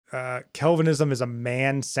that Calvinism is a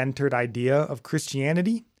man-centered idea of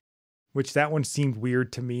Christianity, which that one seemed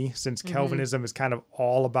weird to me, since Calvinism is kind of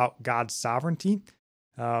all about God's sovereignty.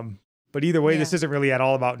 But either way, this isn't really at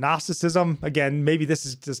all about Gnosticism. Again, maybe this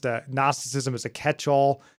is just Gnosticism is a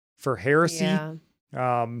catch-all for heresy. Yeah.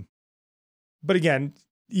 But again,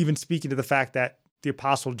 even speaking to the fact that the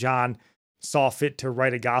Apostle John saw fit to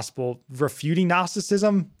write a gospel refuting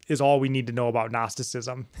Gnosticism is all we need to know about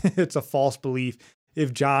Gnosticism. It's a false belief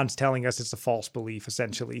if John's telling us it's a false belief,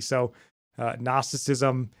 essentially. So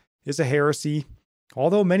Gnosticism is a heresy,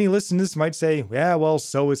 although many listeners might say, yeah, well,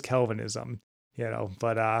 so is Calvinism,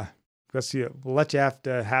 but I guess we'll let you have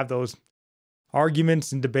to have those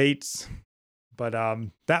arguments and debates. But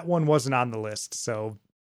that one wasn't on the list, so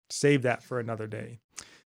save that for another day.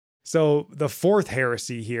 So the fourth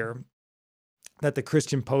heresy here that the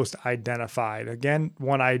Christian Post identified, again,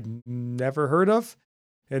 one I'd never heard of,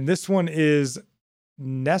 and this one is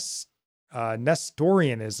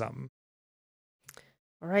Nestorianism.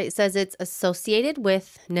 All right, it says it's associated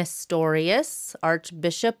with Nestorius,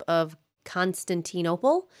 Archbishop of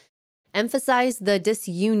Constantinople, emphasized the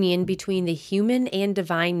disunion between the human and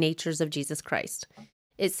divine natures of Jesus Christ.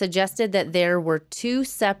 It suggested that there were two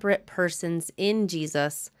separate persons in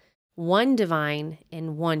Jesus, one divine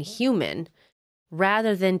and one human,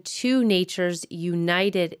 rather than two natures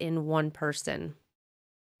united in one person.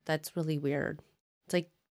 That's really weird. It's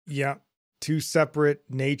like, yeah, two separate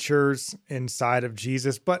natures inside of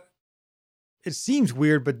Jesus, but it seems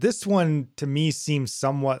weird, but this one to me seems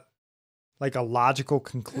somewhat like a logical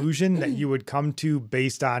conclusion that you would come to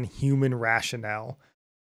based on human rationale.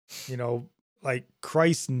 Like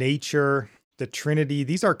Christ's nature, the Trinity,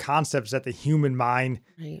 these are concepts that the human mind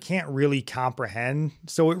can't really comprehend.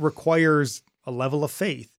 So it requires a level of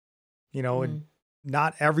faith, and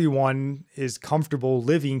not everyone is comfortable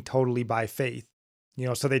living totally by faith.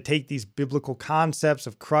 So they take these biblical concepts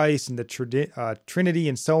of Christ and the Trinity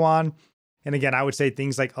and so on. And again, I would say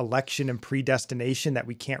things like election and predestination that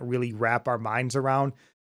we can't really wrap our minds around.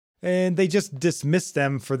 And they just dismiss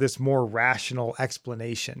them for this more rational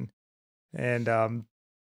explanation. And,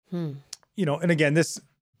 and again, this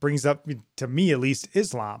brings up, to me at least,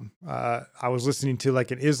 Islam. I was listening to like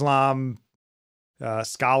an Islam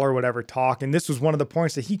scholar, whatever, talk. And this was one of the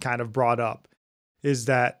points that he kind of brought up, is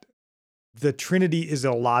that the Trinity is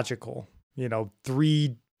illogical.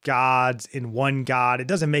 Three gods in one God. It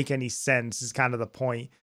doesn't make any sense is kind of the point.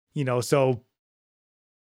 So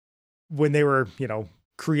when they were,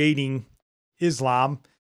 creating Islam,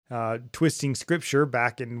 twisting scripture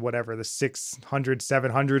back in whatever, the 600s,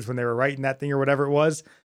 700s, when they were writing that thing or whatever it was,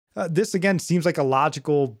 this again seems like a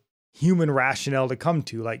logical human rationale to come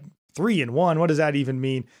to. Like 3 in 1, what does that even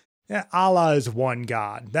mean? Yeah, Allah is one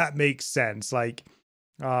God. That makes sense. Like,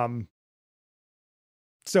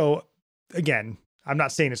 so again, I'm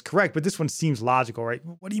not saying it's correct, but this one seems logical, right?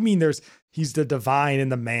 What do you mean he's the divine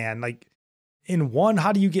and the man? Like, in one,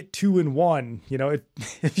 how do you get 2 in 1?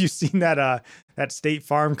 If you've seen that State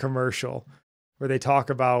Farm commercial where they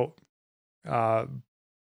talk about, I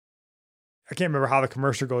can't remember how the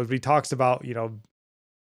commercial goes, but he talks about,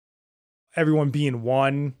 everyone being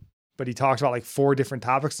one, but he talks about like 4 different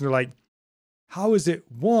topics, and they're like, how is it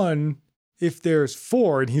one if there's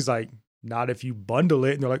 4? And he's like, not if you bundle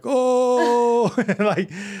it. And they're like, oh,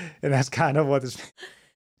 and that's kind of what this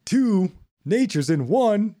 2 natures in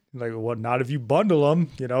one. Like, well, not if you bundle them,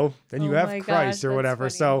 then you have Christ or whatever.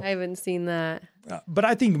 Funny. So I haven't seen that. But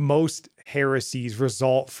I think most heresies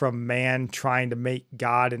result from man trying to make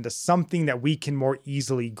God into something that we can more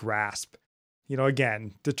easily grasp.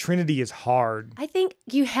 Again, the Trinity is hard. I think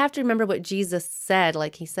you have to remember what Jesus said.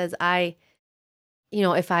 Like he says,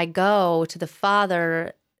 if I go to the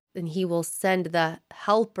Father, then he will send the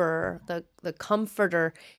helper, the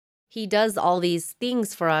comforter. He does all these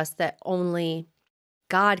things for us that only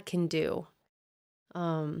God can do.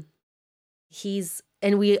 We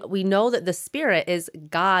know that the Spirit is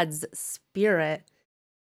God's Spirit.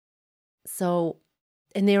 So,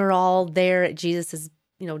 and they were all there at Jesus'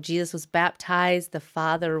 Jesus was baptized, the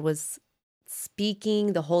Father was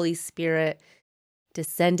speaking, the Holy Spirit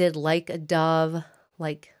descended like a dove,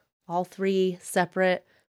 like all three separate,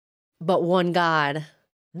 but one God.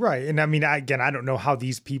 Right. And I mean, I don't know how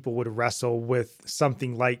these people would wrestle with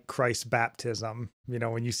something like Christ's baptism,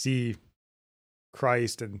 when you see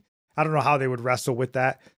Christ, and I don't know how they would wrestle with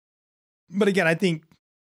that. But again, I think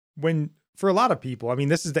for a lot of people, I mean,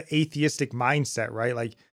 this is the atheistic mindset, right?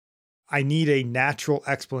 Like, I need a natural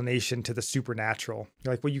explanation to the supernatural.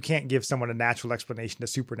 You're like, well, you can't give someone a natural explanation to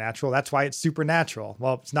supernatural. That's why it's supernatural.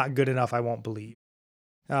 Well, it's not good enough. I won't believe.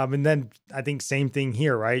 And then I think same thing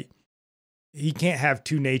here, right? He can't have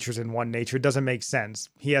two natures in one nature. It doesn't make sense.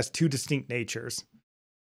 He has two distinct natures.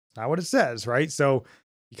 Not what it says, right? So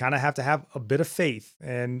you kind of have to have a bit of faith.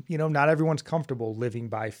 And, not everyone's comfortable living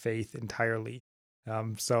by faith entirely.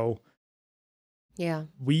 Yeah.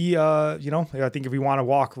 We, I think if we want to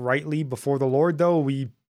walk rightly before the Lord, though, we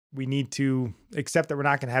need to accept that we're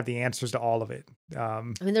not going to have the answers to all of it.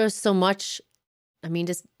 There's so much.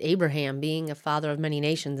 Just Abraham being a father of many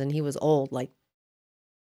nations, and he was old. Like,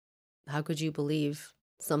 how could you believe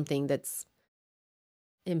something that's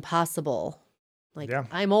impossible? Like, yeah.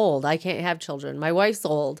 I'm old. I can't have children. My wife's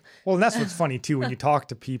old. Well, and that's what's funny, too, when you talk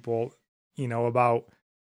to people, about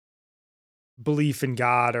belief in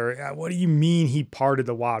God, or what do you mean he parted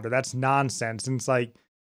the water? That's nonsense. And it's like,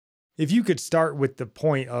 if you could start with the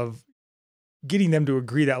point of getting them to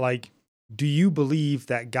agree that, like, do you believe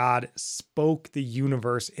that God spoke the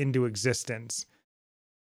universe into existence?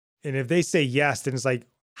 And if they say yes, then it's like,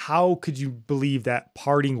 how could you believe that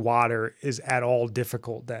parting water is at all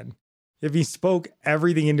difficult then? If he spoke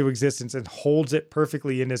everything into existence and holds it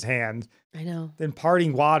perfectly in his hand, I know, then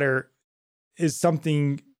parting water is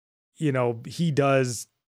something he does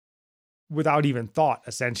without even thought,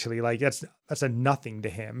 essentially. Like, that's a nothing to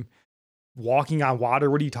him. Walking on water,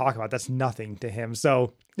 what are you talking about? That's nothing to him.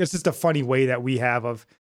 So it's just a funny way that we have of,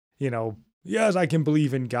 yes, I can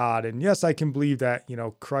believe in God, and yes, I can believe that,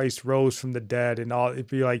 Christ rose from the dead and all. It'd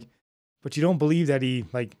be like, but you don't believe that he,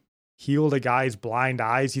 like, healed a guy's blind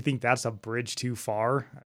eyes? You think that's a bridge too far?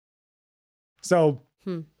 So,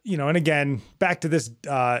 and again, back to this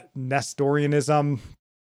Nestorianism,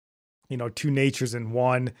 two natures in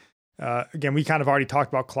one. Again, we kind of already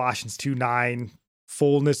talked about Colossians 2:9,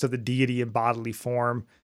 fullness of the deity in bodily form.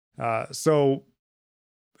 So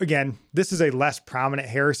again, this is a less prominent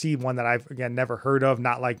heresy, one that I've, again, never heard of,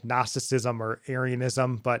 not like Gnosticism or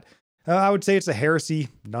Arianism, but I would say it's a heresy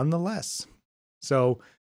nonetheless. So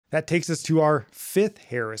that takes us to our fifth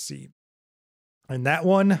heresy. And that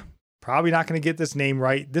one, probably not going to get this name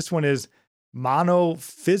right. This one is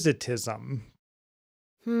monophysitism.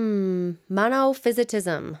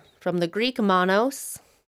 Monophysitism, from the Greek monos,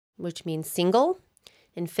 which means single,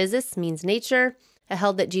 and physis means nature. It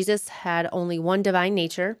held that Jesus had only one divine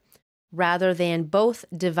nature, rather than both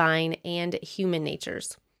divine and human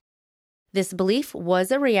natures. This belief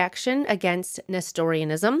was a reaction against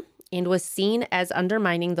Nestorianism and was seen as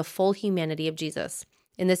undermining the full humanity of Jesus.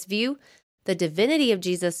 In this view, the divinity of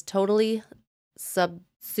Jesus totally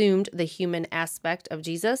subsumed the human aspect of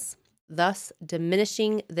Jesus, thus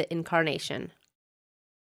diminishing the incarnation.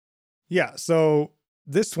 Yeah, so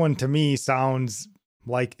this one to me sounds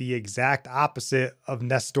like the exact opposite of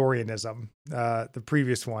Nestorianism, the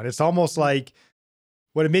previous one. It's almost like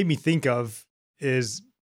what it made me think of is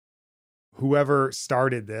whoever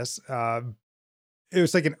started this, it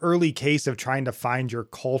was like an early case of trying to find your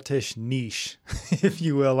cultish niche, if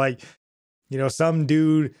you will. Like, some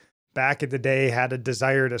dude back in the day had a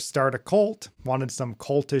desire to start a cult, wanted some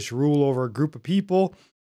cultish rule over a group of people,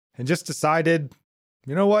 and just decided,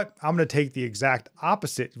 you know what, I'm going to take the exact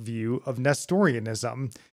opposite view of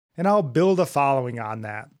Nestorianism, and I'll build a following on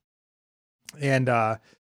that. And I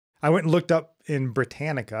went and looked up in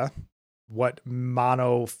Britannica what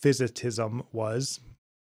monophysitism was.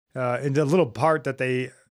 In the little part that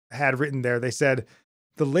they had written there, they said,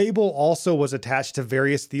 the label also was attached to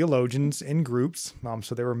various theologians and groups.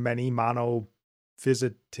 So there were many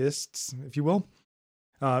monophysitists, if you will.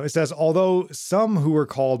 It says, although some who were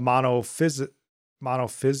called monophysites,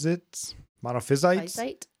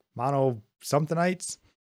 mono-somethinites,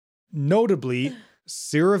 notably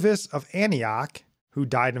Cyrillus of Antioch, who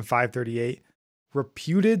died in 538,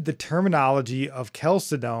 reputed the terminology of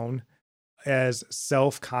Chalcedon as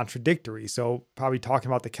self-contradictory. So probably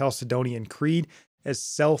talking about the Chalcedonian Creed as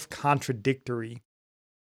self-contradictory.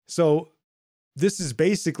 So this is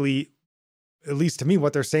basically at least to me,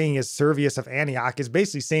 what they're saying is Servius of Antioch is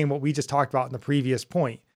basically saying what we just talked about in the previous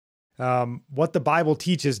point. What the Bible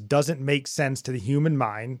teaches doesn't make sense to the human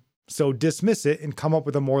mind, so dismiss it and come up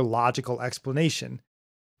with a more logical explanation,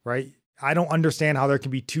 right? I don't understand how there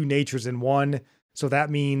can be two natures in one, so that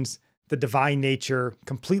means the divine nature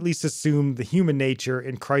completely subsumed the human nature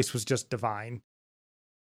and Christ was just divine.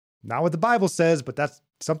 Not what the Bible says, but that's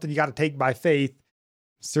something you got to take by faith.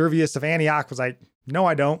 Servius of Antioch was like, no,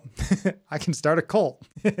 I don't. I can start a cult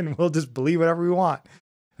and we'll just believe whatever we want.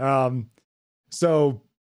 So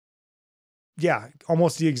yeah,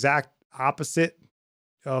 almost the exact opposite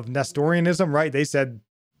of Nestorianism, right? They said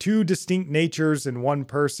two distinct natures in one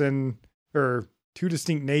person, or two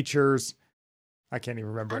distinct natures. I can't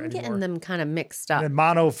even remember I'm anymore. getting them kind of mixed up. And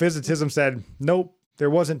monophysitism said, nope,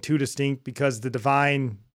 there wasn't two distinct because the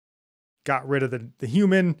divine got rid of the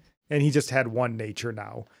human and he just had one nature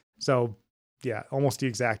now. So yeah, almost the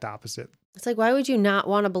exact opposite. It's like, why would you not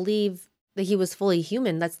want to believe that he was fully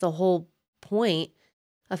human? That's the whole point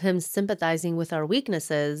of him sympathizing with our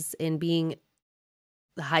weaknesses and being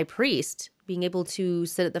the high priest, being able to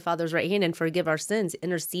sit at the Father's right hand and forgive our sins,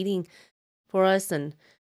 interceding for us. And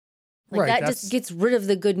like that just gets rid of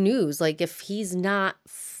the good news. Like if he's not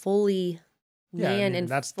fully man and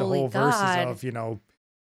that's fully the whole God, verses of,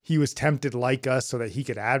 he was tempted like us so that he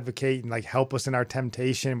could advocate and like help us in our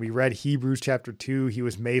temptation. We read Hebrews chapter 2. He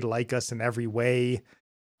was made like us in every way,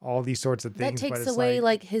 all these sorts of things. That takes away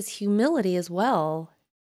like his humility as well.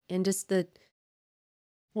 And just it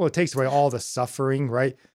takes away all the suffering,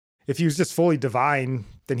 right? If he was just fully divine,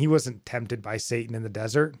 then he wasn't tempted by Satan in the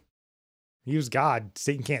desert. He was God.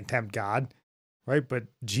 Satan can't tempt God, right? But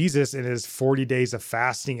Jesus in his 40 days of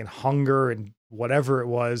fasting and hunger and whatever it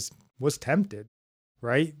was tempted.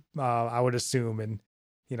 Right? I would assume, and,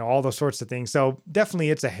 all those sorts of things. So definitely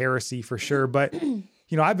it's a heresy for sure. But,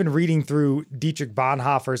 I've been reading through Dietrich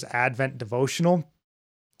Bonhoeffer's Advent devotional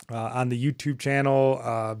on the YouTube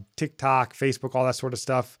channel, TikTok, Facebook, all that sort of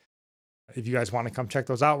stuff. If you guys want to come check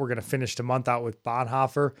those out, we're going to finish the month out with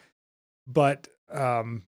Bonhoeffer. But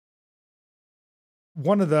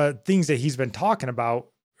one of the things that he's been talking about,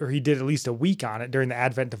 or he did at least a week on it during the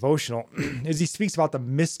Advent devotional, is he speaks about the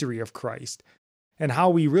mystery of Christ. And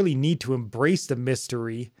how we really need to embrace the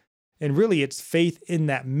mystery. And really, it's faith in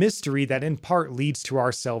that mystery that in part leads to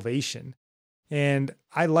our salvation. And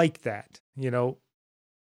I like that,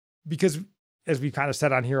 because as we kind of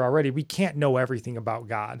said on here already, we can't know everything about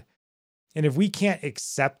God. And if we can't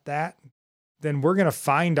accept that, then we're going to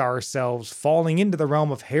find ourselves falling into the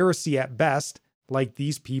realm of heresy at best, like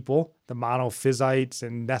these people, the monophysites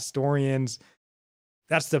and Nestorians.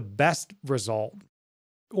 That's the best result.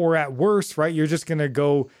 Or at worst, right, you're just going to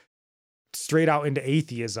go straight out into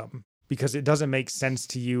atheism because it doesn't make sense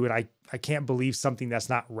to you. And I can't believe something that's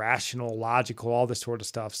not rational, logical, all this sort of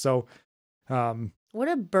stuff. So what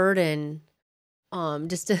a burden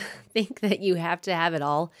just to think that you have to have it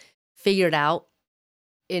all figured out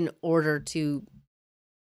in order to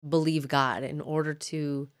believe God, in order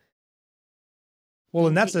to... Well,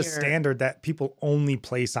 and that's a standard that people only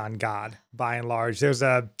place on God, by and large. There's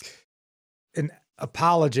an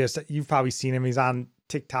apologist, you've probably seen him, he's on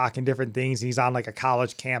TikTok and different things, and he's on like a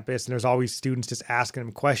college campus, and there's always students just asking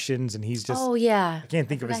him questions, and he's just, I can't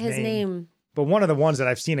think of his name. But one of the ones that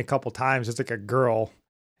I've seen a couple times is like a girl,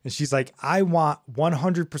 and she's like, I want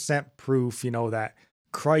 100% proof, that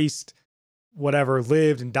Christ, whatever,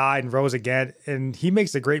 lived and died and rose again. And he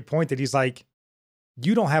makes a great point that he's like,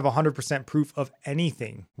 you don't have 100% proof of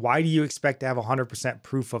anything. Why do you expect to have 100%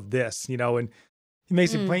 proof of this? And he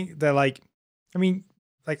makes a point that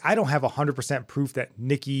I don't have 100% proof that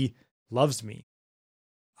Nikki loves me.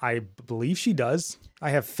 I believe she does. I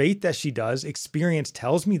have faith that she does. Experience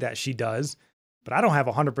tells me that she does, but I don't have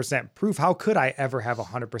 100% proof. How could I ever have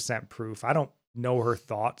 100% proof? I don't know her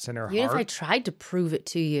thoughts and her heart. Even if I tried to prove it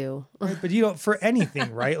to you. Right? But for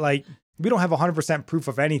anything, right? Like we don't have 100% proof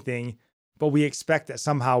of anything, but we expect that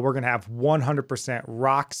somehow we're going to have 100%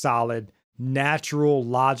 rock solid, natural,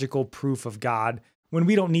 logical proof of God when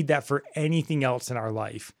we don't need that for anything else in our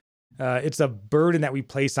life. It's a burden that we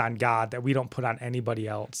place on God that we don't put on anybody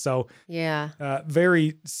else. So yeah,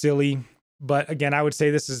 very silly. But again, I would say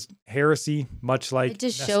this is heresy, much like it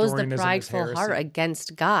just shows the prideful heart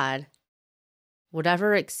against God.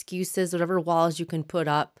 Whatever excuses, whatever walls you can put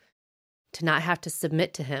up to not have to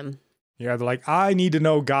submit to him. Yeah, they're like, I need to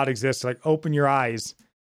know God exists. Like, open your eyes.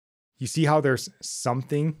 You see how there's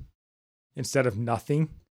something instead of nothing?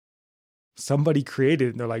 Somebody created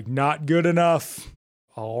it, and they're like, not good enough.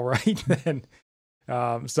 All right, then.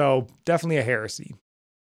 So definitely a heresy.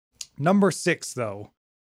 Number 6, though.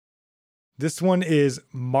 This one is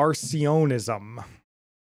Marcionism.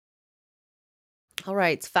 All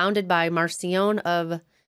right. It's founded by Marcion of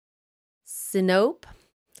Sinope.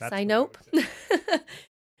 Sinope.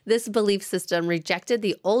 This belief system rejected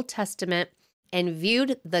the Old Testament and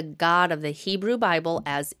viewed the God of the Hebrew Bible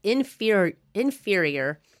as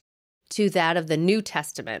inferior to that of the New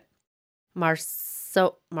Testament.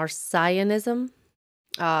 Marcionism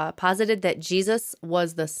posited that Jesus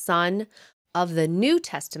was the Son of the New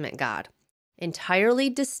Testament God, entirely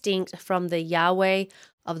distinct from the Yahweh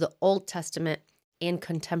of the Old Testament in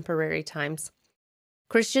contemporary times.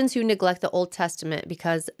 Christians who neglect the Old Testament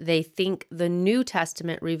because they think the New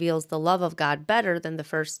Testament reveals the love of God better than the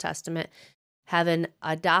First Testament have an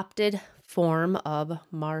adopted form of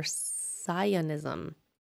Marcionism.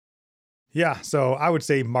 Yeah, so I would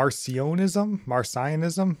say Marcionism,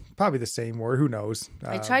 probably the same word. Who knows?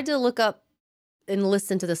 I tried to look up and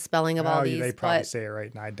listen to the spelling of all these, they probably but say it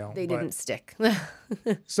right, and I don't. They didn't stick.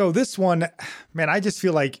 So this one, man, I just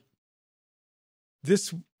feel like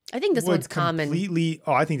this. I think this one's common.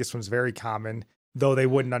 I think this one's very common, though they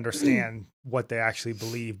wouldn't understand what they actually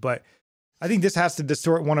believe. But I think this has to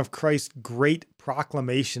distort one of Christ's great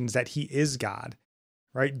proclamations that he is God.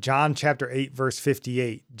 Right? John chapter 8, verse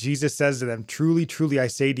 58. Jesus says to them, "Truly, truly, I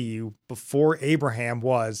say to you, before Abraham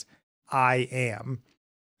was, I am."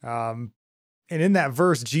 And in that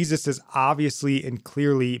verse, Jesus is obviously and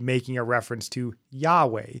clearly making a reference to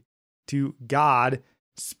Yahweh, to God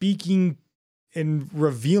speaking and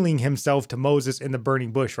revealing himself to Moses in the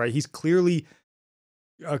burning bush, right? He's clearly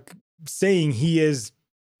saying he is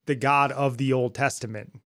the God of the Old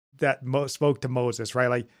Testament that spoke to Moses, right?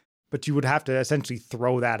 Like, but you would have to essentially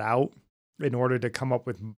throw that out in order to come up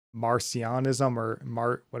with Marcionism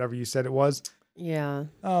or whatever you said it was. Yeah.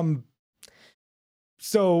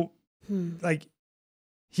 So like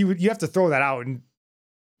you have to throw that out and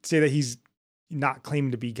say that he's not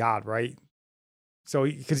claiming to be God, right? So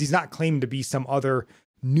because he's not claiming to be some other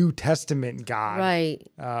New Testament God, right?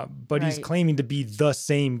 But he's claiming to be the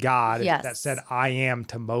same God that said, "I am"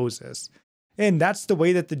 to Moses. And that's the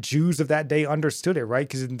way that the Jews of that day understood it, right?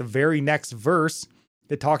 Because in the very next verse,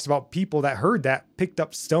 it talks about people that heard that picked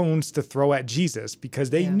up stones to throw at Jesus because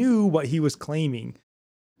they knew what he was claiming.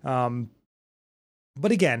 But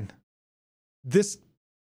again, this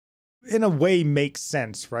in a way makes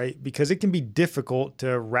sense, right? Because it can be difficult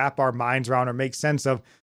to wrap our minds around or make sense of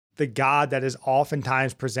the God that is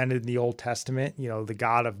oftentimes presented in the Old Testament, the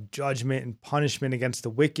God of judgment and punishment against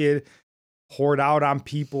the wicked, poured out on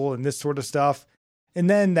people and this sort of stuff. And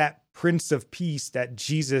then that Prince of Peace that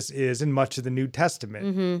Jesus is in much of the New Testament.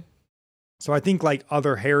 Mm-hmm. So I think like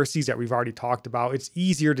other heresies that we've already talked about, it's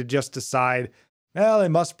easier to just decide, well, it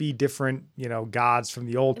must be different, gods from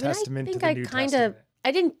the Old Testament to the New Testament.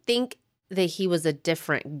 I didn't think that he was a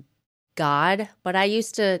different God, but I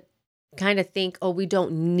used to kind of think, we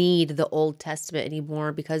don't need the Old Testament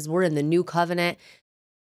anymore because we're in the New Covenant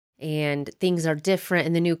and things are different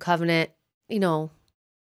in the New Covenant.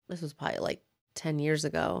 This was probably like 10 years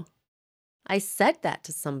ago. I said that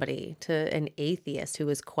to somebody, to an atheist who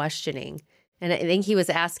was questioning. And I think he was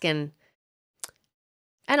asking,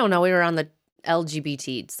 I don't know, we were on the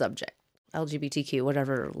LGBT subject, LGBTQ,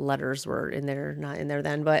 whatever letters were in there, not in there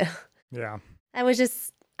then. But yeah, I was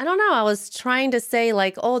just, I don't know. I was trying to say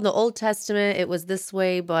like, in the Old Testament, it was this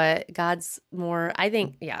way, but God's more, I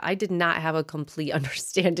think, I did not have a complete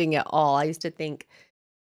understanding at all. I used to think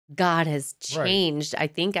God has changed. Right. I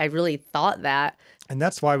think I really thought that. And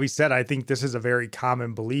that's why we said, I think this is a very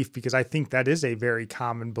common belief, because I think that is a very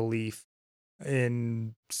common belief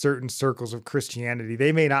in certain circles of Christianity.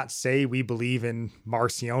 They may not say we believe in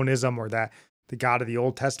Marcionism or that the God of the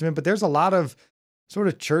Old Testament, but there's a lot of sort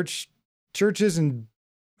of churches and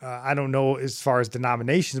I don't know as far as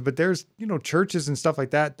denominations, but there's, churches and stuff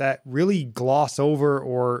like that that really gloss over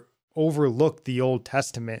or overlook the Old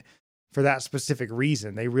Testament for that specific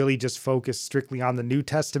reason. They really just focus strictly on the New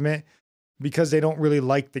Testament because they don't really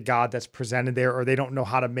like the God that's presented there, or they don't know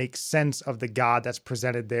how to make sense of the God that's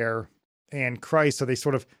presented there and Christ. So they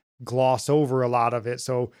sort of gloss over a lot of it.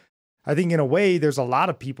 So I think in a way, there's a lot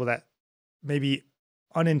of people that maybe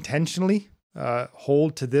unintentionally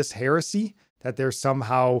hold to this heresy, that there's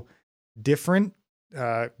somehow different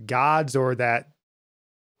gods, or that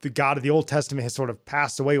the God of the Old Testament has sort of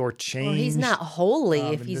passed away or changed. Well, he's not holy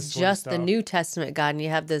if he's just the New Testament God and you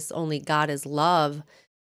have this only God is love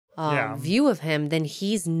view of him, then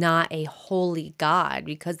he's not a holy God,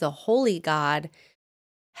 because the holy God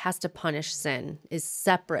has to punish sin, is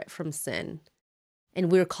separate from sin.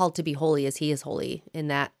 And we're called to be holy as he is holy in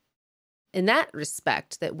that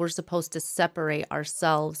respect, that we're supposed to separate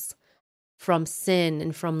ourselves from sin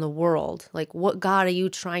and from the world. Like, what God are you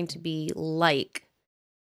trying to be like?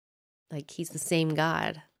 Like, he's the same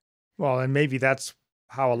God. Well, and maybe that's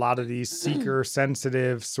how a lot of these seeker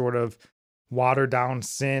sensitive sort of watered down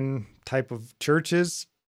sin type of churches,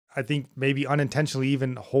 I think maybe unintentionally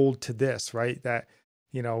even hold to this, right? That,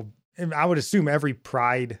 and I would assume every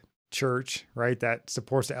pride church, right, that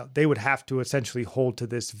supports it, they would have to essentially hold to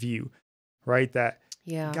this view, right? That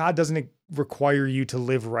God doesn't require you to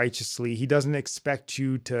live righteously. He doesn't expect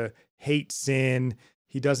you to hate sin.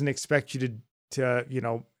 He doesn't expect you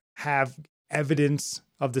to have evidence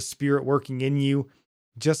of the Spirit working in you.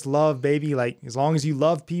 Just love, baby. Like, as long as you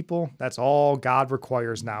love people, that's all God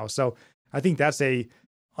requires now. So I think that's a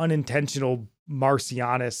unintentional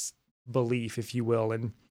Marcionist belief, if you will.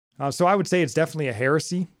 And so I would say it's definitely a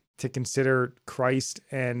heresy to consider Christ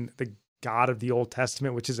and the God of the Old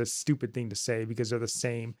Testament, which is a stupid thing to say because they're the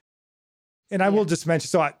same. And I will just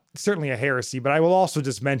mention, certainly a heresy, but I will also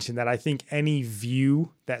just mention that I think any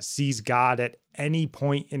view that sees God at any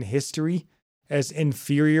point in history as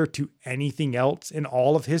inferior to anything else in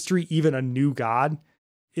all of history, even a new God,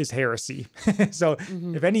 is heresy. So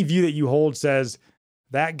if any view that you hold says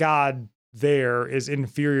that God there is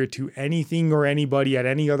inferior to anything or anybody at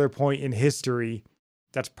any other point in history,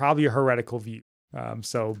 that's probably a heretical view.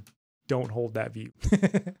 So don't hold that view.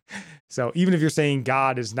 So even if you're saying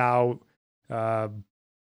God is now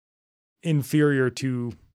inferior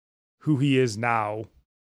to who he is now,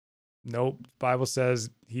 nope. The Bible says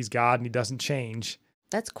he's God and he doesn't change.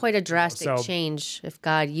 That's quite a drastic change. If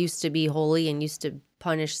God used to be holy and used to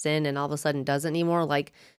punish sin and all of a sudden doesn't anymore,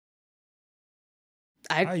 like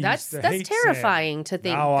that's terrifying to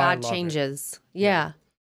think God changes. Yeah.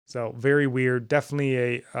 So very weird.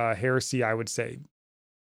 Definitely a heresy, I would say.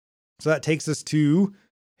 So that takes us to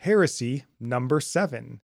heresy number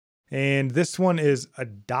 7. And this one is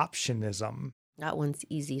adoptionism. That one's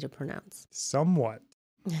easy to pronounce. Somewhat.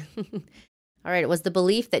 All right. It was the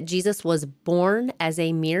belief that Jesus was born as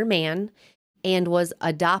a mere man and was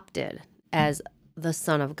adopted as the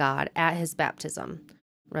Son of God at his baptism,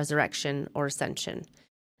 resurrection, or ascension.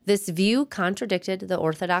 This view contradicted the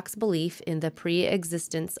Orthodox belief in the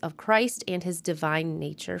pre-existence of Christ and his divine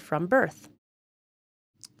nature from birth.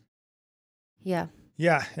 Yeah.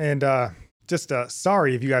 Yeah. And just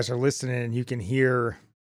sorry if you guys are listening and you can hear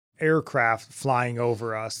aircraft flying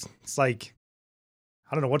over us. It's like,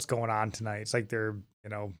 I don't know what's going on tonight. It's like they're,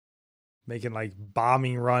 making like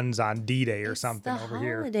bombing runs on D-Day or something over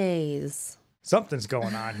here. Holidays. Something's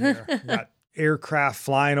going on here. We got aircraft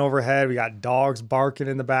flying overhead. We got dogs barking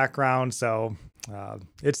in the background. So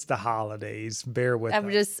it's the holidays. Bear with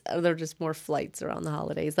us. There are just more flights around the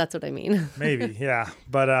holidays. That's what I mean. Maybe, yeah.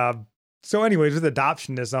 But so anyways, with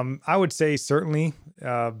adoptionism, I would say certainly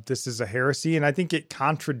this is a heresy. And I think it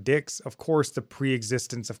contradicts, of course, the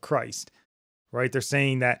pre-existence of Christ, right? They're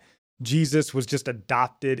saying that Jesus was just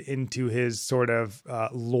adopted into his sort of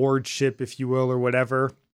lordship, if you will, or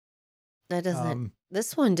whatever. That doesn't.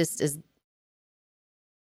 This one just is.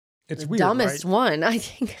 It's the weird, dumbest right? one, I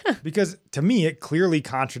think. Because to me, it clearly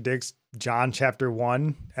contradicts John chapter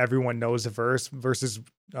 1. Everyone knows the verses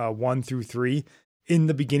 1 through 3. In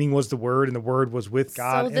the beginning was the Word, and the Word was with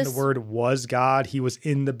God, and the Word was God. He was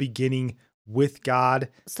in the beginning with God.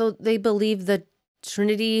 So they believe the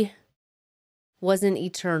Trinity wasn't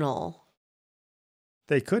eternal.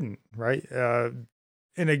 They couldn't, right?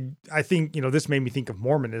 I think, this made me think of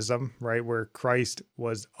Mormonism, right? Where Christ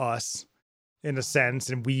was us in a sense,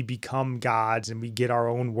 and we become gods and we get our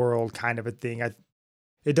own world kind of a thing.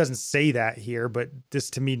 It doesn't say that here, but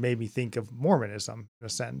this to me made me think of Mormonism in a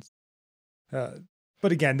sense.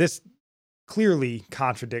 But again, this clearly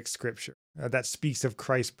contradicts scripture that speaks of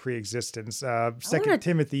Christ's preexistence. 2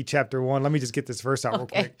 Timothy chapter 1, let me just get this verse out real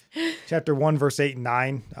quick. Chapter 1, verse 8 and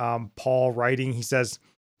 9, Paul writing, he says,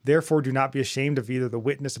 "Therefore do not be ashamed of either the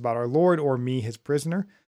witness about our Lord or me, his prisoner,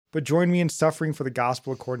 but join me in suffering for the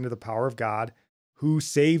gospel according to the power of God, who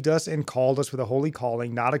saved us and called us with a holy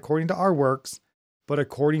calling, not according to our works, but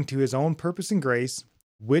according to his own purpose and grace,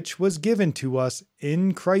 which was given to us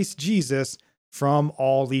in Christ Jesus from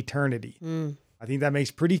all eternity." I think that makes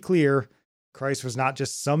pretty clear Christ was not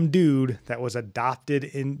just some dude that was adopted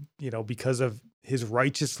in, because of his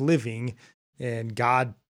righteous living, and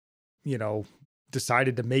God,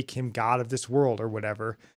 decided to make him God of this world or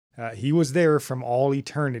whatever. He was there from all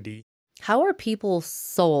eternity. How are people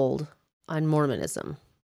sold on Mormonism?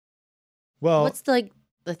 Well, what's the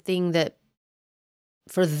thing that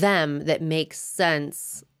for them that makes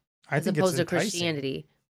sense as opposed to Christianity?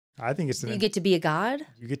 I think it's you get to be a god.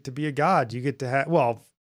 You get to be a god. You get to have,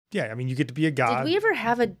 you get to be a god. Did we ever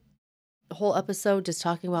have whole episode just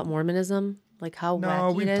talking about Mormonism, like how No,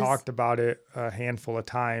 wacky we've it is? talked about it a handful of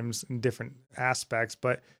times in different aspects,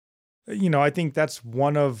 but I think that's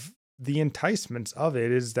one of the enticements of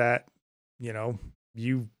it is that,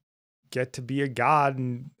 you get to be a god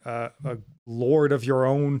and a lord of your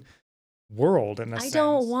own world in a sense. I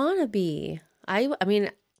don't want to be. I mean,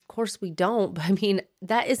 of course we don't, but I mean,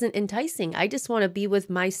 that isn't enticing. I just want to be with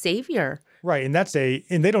my savior. Right. And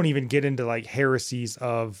and they don't even get into like heresies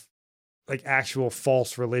of like actual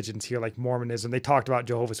false religions here, like Mormonism. They talked about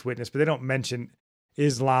Jehovah's Witness, but they don't mention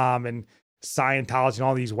Islam and Scientology and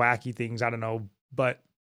all these wacky things. I don't know. But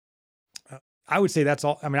I would say that's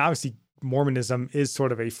all. I mean, obviously, Mormonism is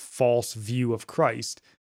sort of a false view of Christ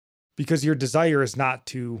because your desire is not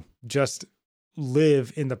to just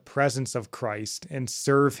live in the presence of Christ and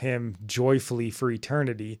serve him joyfully for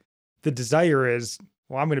eternity. The desire is,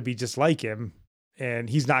 well, I'm going to be just like him and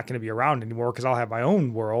he's not going to be around anymore because I'll have my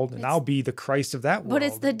own world and I'll be the Christ of that world. But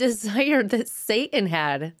it's the desire that Satan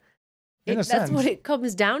had. That's what it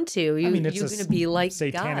comes down to. You're going to be like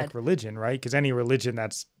satanic God. Religion, right? Because any religion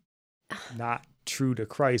that's not true to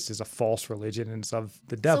Christ is a false religion and it's of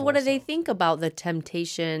the devil. So what do they think about the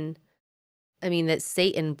temptation? I mean, that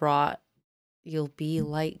Satan brought, you'll be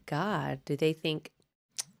like God. Do they think,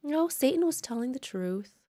 no, Satan was telling the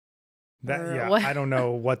truth? I don't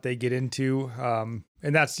know what they get into.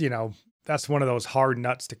 And that's one of those hard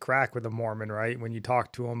nuts to crack with a Mormon, right? When you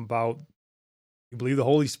talk to them about, you believe the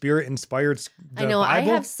Holy Spirit inspired the I know.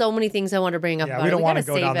 Bible? I have so many things I want to bring up about it. We don't want to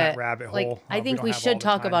go down that rabbit hole. I think we should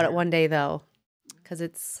talk about it one day, though, because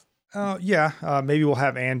it's... maybe we'll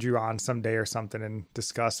have Andrew on someday or something and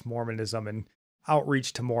discuss Mormonism and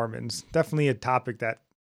outreach to Mormons. Definitely a topic that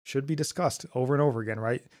should be discussed over and over again,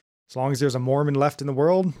 right? As long as there's a Mormon left in the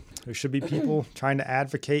world, there should be people trying to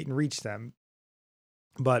advocate and reach them.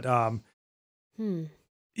 But,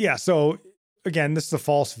 so again, this is a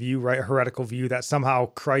false view, right? A heretical view that somehow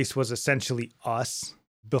Christ was essentially us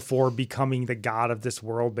before becoming the God of this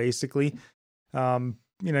world, basically. Again,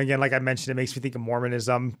 like I mentioned, it makes me think of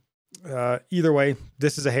Mormonism. Either way,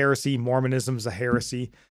 this is a heresy. Mormonism is a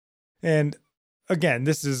heresy. And again,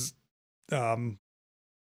 this is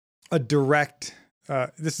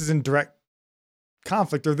this is in direct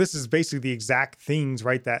conflict, or this is basically the exact things,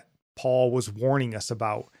 right, that Paul was warning us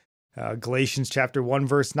about. Galatians chapter 1,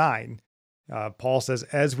 verse 9. Paul says,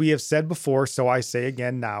 as we have said before, so I say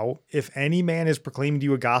again now, if any man is proclaiming to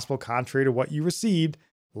you a gospel contrary to what you received,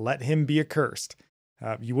 let him be accursed.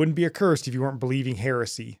 You wouldn't be accursed if you weren't believing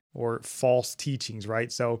heresy or false teachings,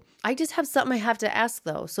 right? So I just have something I have to ask,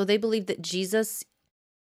 though. So they believe that Jesus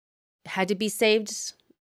had to be saved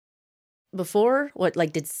before? What,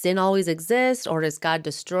 like, did sin always exist? Or is God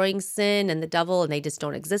destroying sin and the devil and they just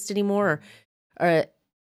don't exist anymore? Or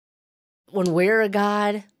when we're a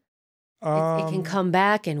God, it can come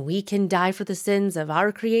back and we can die for the sins of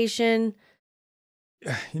our creation?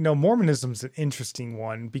 Mormonism's an interesting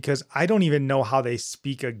one because I don't even know how they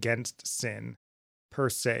speak against sin per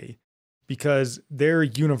se, because they're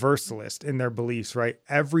universalist in their beliefs, right?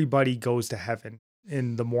 Everybody goes to heaven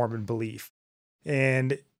in the Mormon belief.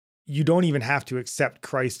 And you don't even have to accept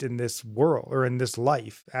Christ in this world or in this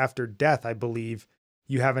life. After death, I believe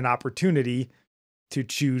you have an opportunity to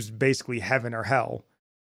choose basically heaven or hell.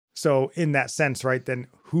 So in that sense, right, then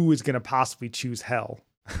who is going to possibly choose hell?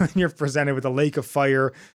 You're presented with a lake of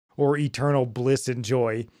fire or eternal bliss and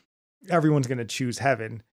joy. Everyone's going to choose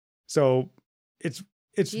heaven. So it's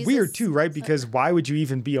weird too, right? Because why would you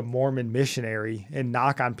even be a Mormon missionary and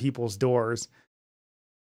knock on people's doors?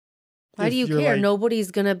 Why do you care?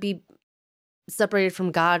 Nobody's going to be separated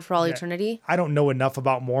from God for all eternity. I don't know enough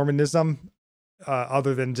about Mormonism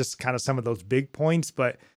other than just kind of some of those big points.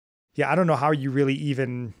 But I don't know how you really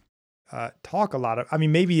even talk a lot of,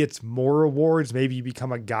 maybe it's more rewards. Maybe you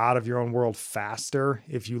become a god of your own world faster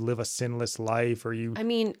if you live a sinless life or you.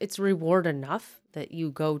 It's reward enough that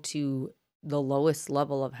you go to the lowest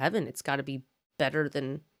level of heaven. It's got to be better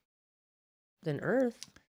than earth.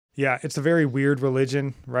 Yeah, it's a very weird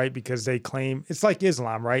religion, right? Because they claim it's like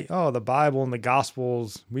Islam, right? Oh, the Bible and the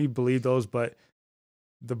Gospels, we believe those, but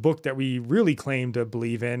the book that we really claim to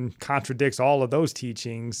believe in contradicts all of those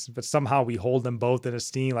teachings, but somehow we hold them both in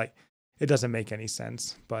esteem. Like, it doesn't make any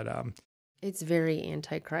sense, but it's very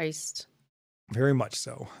antichrist. Very much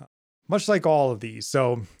so. Much like all of these.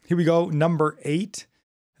 So here we go. Number 8.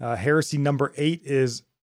 Heresy number 8 is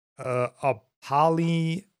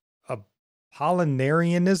Apollinarianism.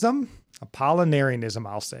 Apollinarianism,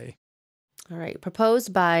 I'll say. All right.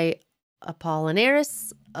 Proposed by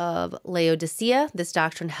Apollinaris of Laodicea, this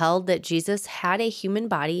doctrine held that Jesus had a human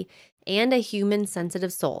body and a human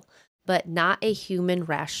sensitive soul. but not a human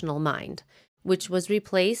rational mind, which was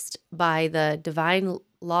replaced by the divine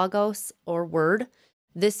logos or word.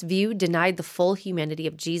 This view denied the full humanity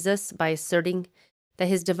of Jesus by asserting that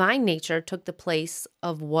his divine nature took the place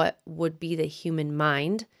of what would be the human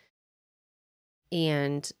mind,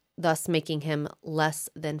 and thus making him less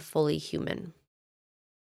than fully human.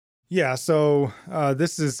 Yeah, so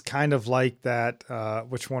this is kind of like that,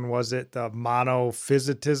 which one was it? The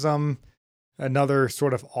monophysitism, another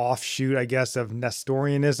sort of offshoot, I guess, of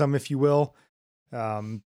Nestorianism, if you will.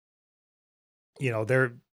 Their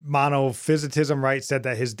monophysitism, right, said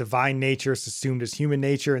that his divine nature is assumed as human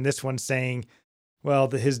nature, and this one's saying, well,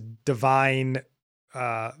 his divine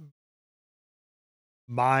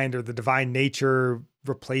mind or the divine nature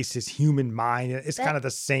replaced his human mind. It's kind of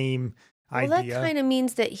the same idea. Well, that kind of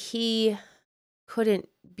means that he couldn't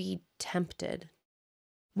be tempted.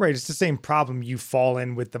 Right. It's the same problem you fall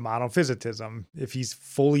in with the monophysitism. If he's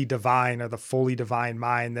fully divine or the fully divine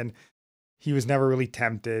mind, then he was never really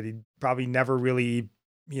tempted. He probably never really,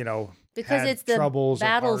 because had it's the troubles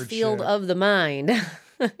battlefield or of the mind.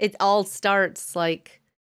 It all starts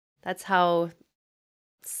that's how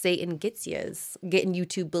Satan gets you, is getting you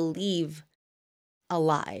to believe a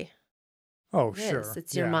lie. Oh, sure.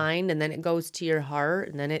 It's your mind, and then it goes to your heart,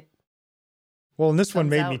 and then it. Well, and this one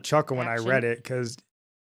made me chuckle when I read it because,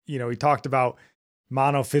 he talked about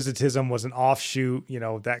monophysitism was an offshoot,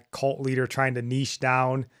 that cult leader trying to niche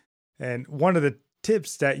down. And one of the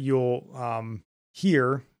tips that you'll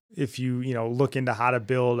hear if you, look into how to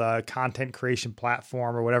build a content creation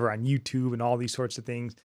platform or whatever on YouTube and all these sorts of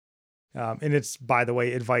things. And it's, by the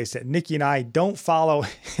way, advice that Nikki and I don't follow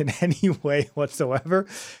in any way whatsoever,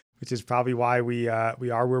 which is probably why we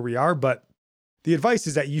are where we are. But the advice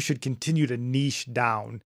is that you should continue to niche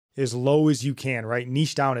down as low as you can, right?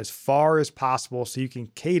 Niche down as far as possible so you can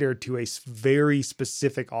cater to a very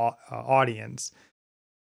specific audience.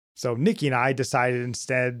 So Nikki and I decided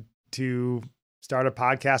instead to start a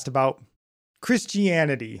podcast about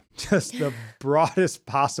Christianity, just the broadest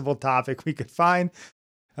possible topic we could find.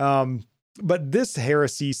 But this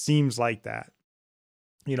heresy seems like that.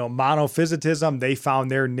 Monophysitism, they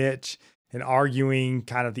found their niche in arguing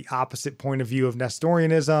kind of the opposite point of view of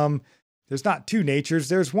Nestorianism. There's not two natures,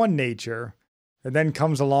 there's one nature. And then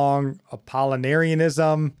comes along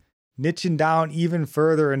Apollinarianism, niching down even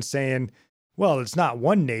further and saying, well, it's not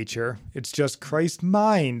one nature. It's just Christ's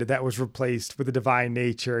mind that was replaced with a divine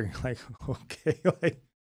nature. Like, okay,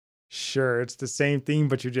 sure, it's the same thing,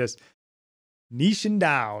 but you're just niching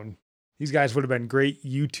down. These guys would have been great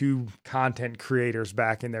YouTube content creators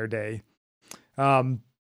back in their day. But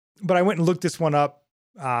I went and looked this one up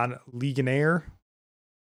on Ligonier.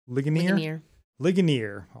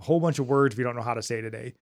 Ligonier. A whole bunch of words we don't know how to say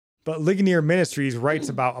today. But Ligonier Ministries writes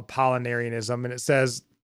about Apollinarianism, and it says,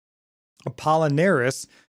 Apollinaris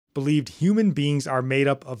believed human beings are made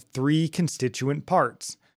up of three constituent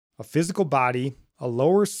parts: a physical body, a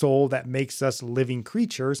lower soul that makes us living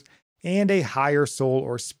creatures, and a higher soul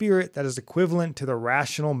or spirit that is equivalent to the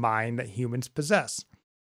rational mind that humans possess.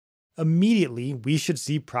 Immediately, we should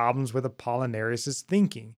see problems with Apollinaris'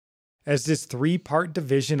 thinking, as this three-part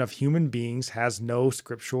division of human beings has no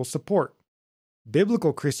scriptural support.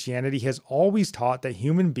 Biblical Christianity has always taught that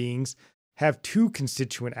human beings have two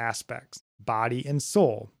constituent aspects, body and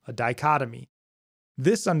soul, a dichotomy.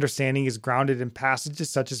 This understanding is grounded in passages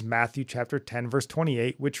such as Matthew chapter 10, verse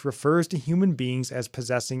 28, which refers to human beings as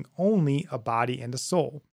possessing only a body and a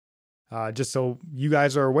soul. Just so you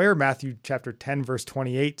guys are aware, Matthew chapter 10, verse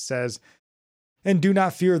 28 says, "And do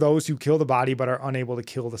not fear those who kill the body but are unable to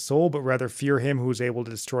kill the soul, but rather fear him who is able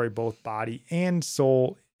to destroy both body and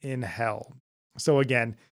soul in hell." So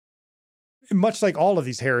again, much like all of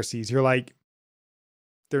these heresies, you're like,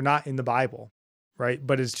 they're not in the Bible, right?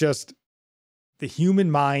 But it's just the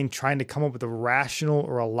human mind trying to come up with a rational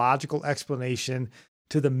or a logical explanation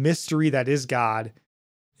to the mystery that is God.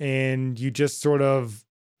 And you just sort of,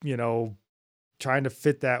 trying to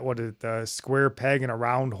fit that, the square peg in a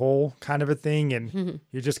round hole kind of a thing. And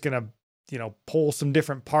you're just going to, pull some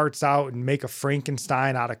different parts out and make a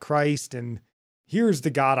Frankenstein out of Christ. And here's the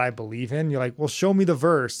God I believe in. You're like, well, show me the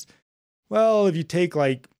verse. Well, if you take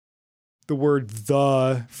like the word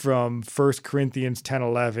 "the" from 1 Corinthians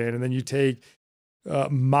 10:11, and then you take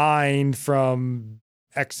mind from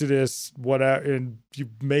Exodus, whatever, and you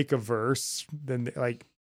make a verse, then like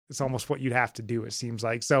it's almost what you'd have to do, it seems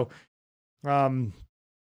like. So,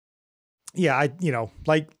 yeah,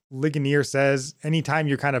 like Ligonier says, anytime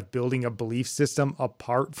you're kind of building a belief system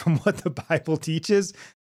apart from what the Bible teaches,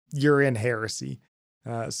 you're in heresy.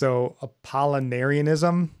 So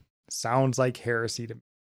Apollinarianism sounds like heresy to me.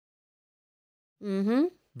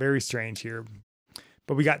 very strange here.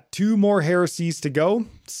 But we got 2 more heresies to go.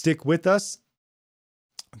 Stick with us.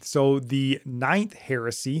 So the 9th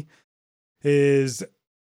heresy is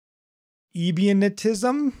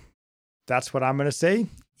Ebionitism. That's what I'm going to say.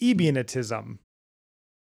 Ebionitism.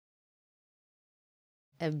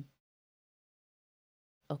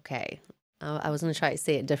 Okay. I was going to try to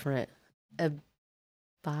say it different.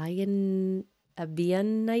 Ebionitism?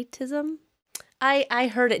 I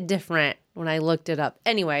heard it different when I looked it up.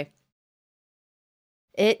 Anyway,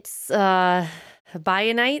 it's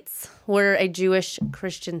Ebionites were a Jewish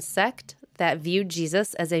Christian sect that viewed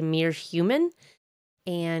Jesus as a mere human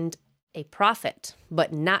and a prophet,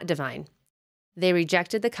 but not divine. They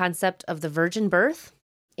rejected the concept of the virgin birth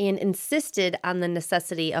and insisted on the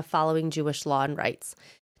necessity of following Jewish law and rites.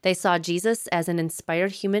 They saw Jesus as an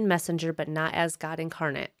inspired human messenger, but not as God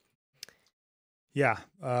incarnate. Yeah,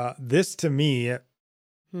 this to me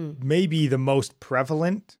may be the most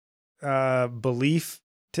prevalent belief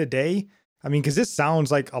today. I mean, because this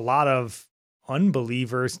sounds like a lot of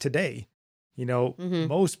unbelievers today. You know,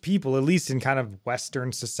 most people, at least in kind of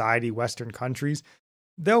Western society, Western countries,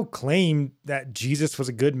 they'll claim that Jesus was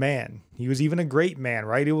a good man. He was even a great man,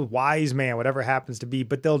 right? He was a wise man, whatever happens to be,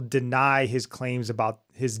 but they'll deny his claims about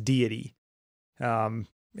his deity. And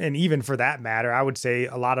even for that matter, I would say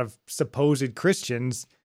a lot of supposed Christians,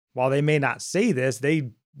 while they may not say this,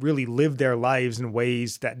 they really live their lives in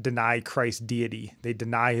ways that deny Christ's deity. They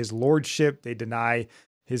deny his lordship. They deny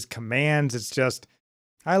his commands. It's just,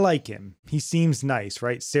 I like him. He seems nice,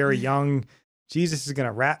 right? Sarah Young, Jesus is going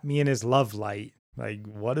to wrap me in his love light. Like,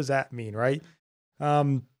 what does that mean, right?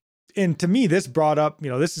 And to me, this brought up,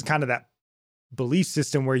 this is kind of that belief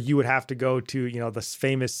system where you would have to go to, the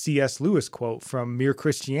famous C.S. Lewis quote from Mere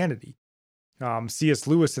Christianity. C.S.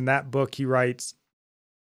 Lewis, in that book, he writes,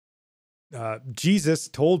 Jesus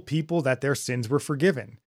told people that their sins were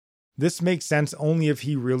forgiven. This makes sense only if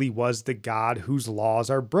he really was the God whose laws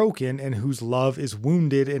are broken and whose love is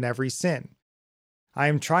wounded in every sin. I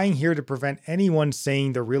am trying here to prevent anyone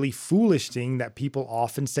saying the really foolish thing that people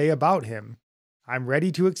often say about him. I'm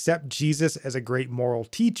ready to accept Jesus as a great moral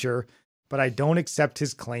teacher, but I don't accept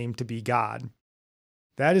his claim to be God.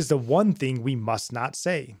 That is the one thing we must not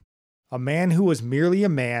say. A man who was merely a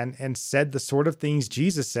man and said the sort of things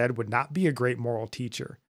Jesus said would not be a great moral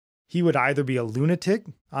teacher. He would either be a lunatic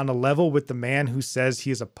on a level with the man who says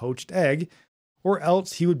he is a poached egg, or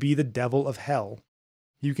else he would be the devil of hell.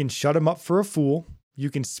 You can shut him up for a fool, you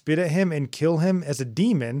can spit at him and kill him as a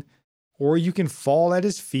demon, or you can fall at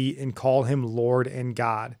his feet and call him Lord and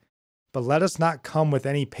God. But let us not come with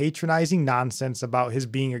any patronizing nonsense about his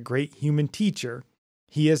being a great human teacher.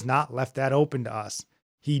 He has not left that open to us.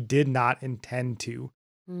 He did not intend to.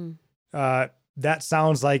 That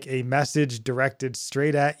sounds like a message directed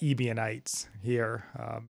straight at Ebionites here,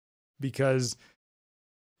 because,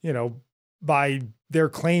 by their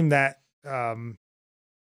claim that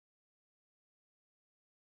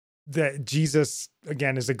that Jesus,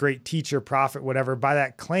 again, is a great teacher, prophet, whatever, by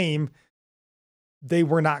that claim, they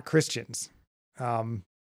were not Christians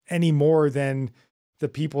any more than the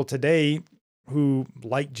people today who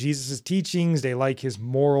like Jesus's teachings. They like his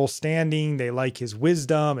moral standing. They like his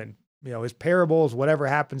wisdom and, his parables, whatever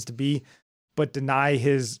happens to be, but deny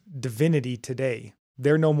his divinity today.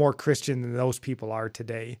 They're no more Christian than those people are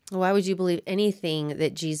today. Why would you believe anything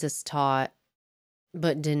that Jesus taught,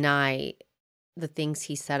 but deny the things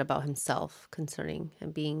he said about himself concerning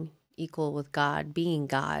him being equal with God, being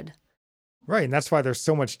God? Right. And that's why there's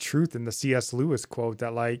so much truth in the C.S. Lewis quote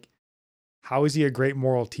that, how is he a great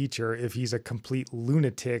moral teacher if he's a complete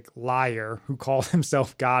lunatic liar who calls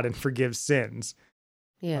himself God and forgives sins?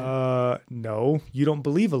 Yeah. No, you don't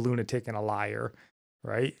believe a lunatic and a liar,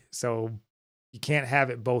 right? So you can't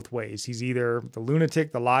have it both ways. He's either the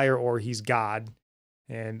lunatic, the liar, or he's God.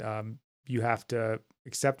 And you have to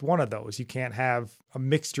accept one of those. You can't have a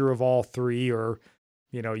mixture of all three, or,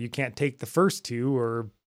 you can't take the first two,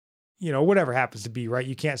 or, whatever happens to be, right?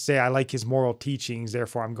 You can't say, I like his moral teachings,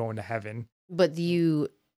 therefore I'm going to heaven. But do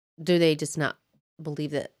they just not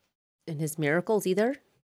believe that in his miracles either?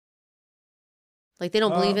 They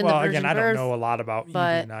don't believe in the virgin again, I birth, don't know a lot about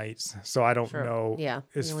Ebionites, so I don't know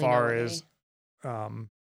as far as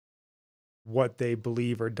what they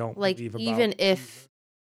believe or don't believe about.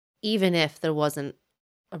 Even if there wasn't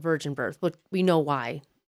a virgin birth, but we know why.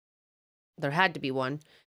 There had to be one,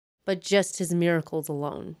 but just his miracles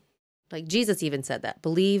alone. Jesus even said that,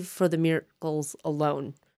 believe for the miracles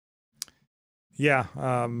alone. Yeah.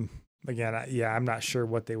 Again, I'm not sure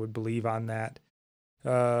what they would believe on that.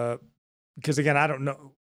 Because again, I don't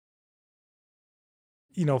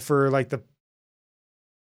know, for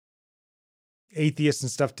atheists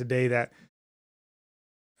and stuff today that,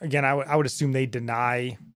 again, I would assume they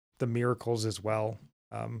deny the miracles as well.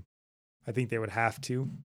 I think they would have to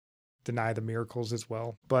deny the miracles as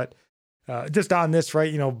well. But just on this,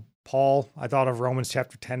 right, Paul, I thought of Romans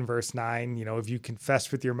chapter 10, verse 9, if you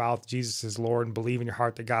confess with your mouth Jesus is Lord and believe in your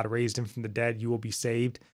heart that God raised him from the dead, you will be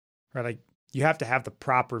saved, right? Like, you have to have the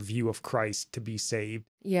proper view of Christ to be saved.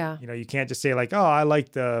 Yeah. You can't just say like, oh, I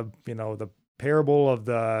like the parable of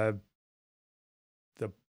the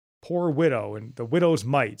poor widow and the widow's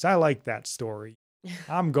mites. I like that story.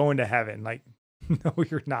 I'm going to heaven. Like, no,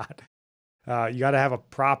 you're not. You got to have a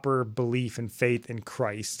proper belief and faith in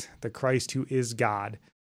Christ, the Christ who is God.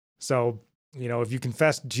 So, if you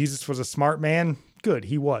confess Jesus was a smart man, good,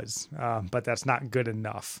 he was, but that's not good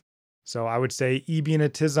enough. So I would say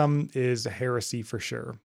Ebionism is a heresy for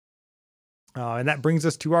sure. And that brings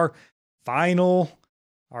us to our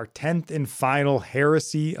 10th and final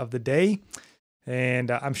heresy of the day.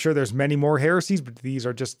 And I'm sure there's many more heresies, but these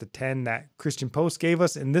are just the 10 that Christian Post gave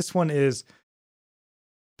us. And this one is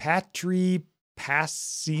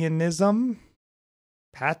Patripassianism.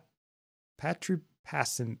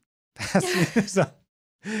 Patripassianism.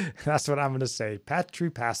 That's what I'm going to say.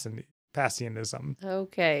 Patripassianism.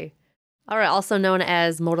 Okay. All right. Also known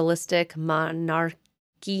as modalistic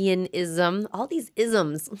monarchianism. All these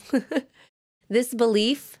isms. This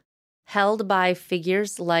belief, held by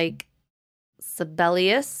figures like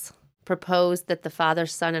Sabellius, proposed that the Father,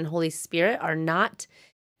 Son, and Holy Spirit are not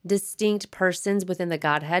distinct persons within the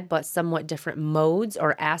Godhead, but somewhat different modes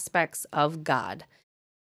or aspects of God.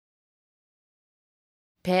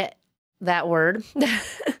 That word.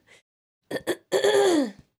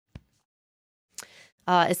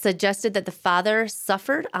 It suggested that the Father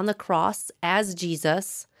suffered on the cross as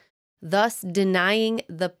Jesus, thus denying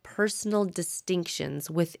the personal distinctions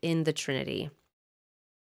within the Trinity.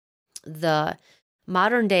 The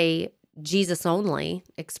modern-day Jesus-only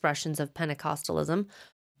expressions of Pentecostalism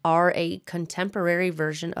are a contemporary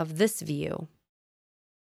version of this view.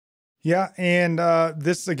 Yeah, and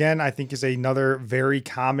this, again, I think is another very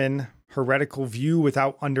common heretical view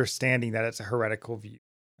without understanding that it's a heretical view.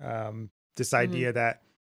 This idea that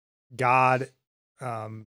God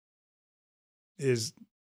is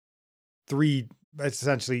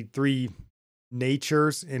essentially three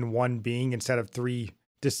natures in one being instead of three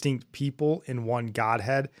distinct people in one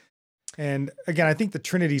Godhead. And again, I think the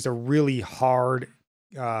Trinity is a really hard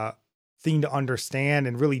thing to understand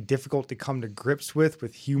and really difficult to come to grips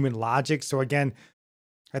with human logic. So again,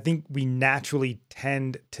 I think we naturally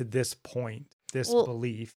tend to this point,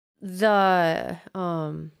 belief. The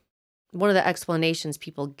one of the explanations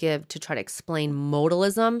people give to try to explain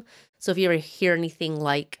modalism. So if you ever hear anything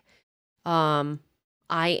like, I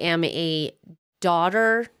am a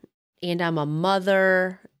daughter and I'm a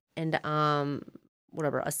mother and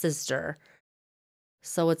a sister.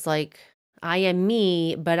 So it's like, I am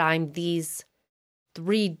me, but I'm these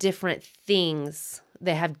three different things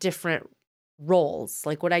that have different roles.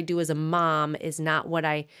 Like what I do as a mom is not what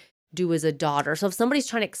I do as a daughter. So if somebody's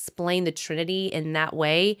trying to explain the Trinity in that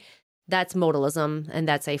way, that's modalism, and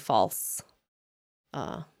that's a false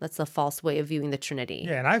way of viewing the Trinity.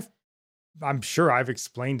 Yeah, and I'm sure I've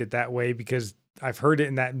explained it that way because I've heard it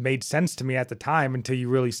and that made sense to me at the time until you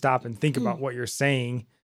really stop and think about what you're saying,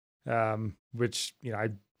 which, I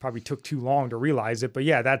probably took too long to realize it. But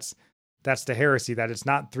yeah, that's the heresy, that it's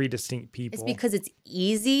not three distinct people. It's because it's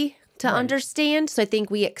easy to understand. So I think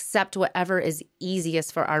we accept whatever is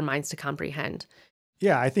easiest for our minds to comprehend.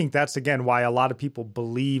 Yeah, I think that's, again, why a lot of people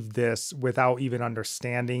believe this without even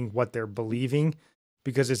understanding what they're believing,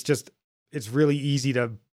 because it's really easy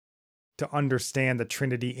to understand the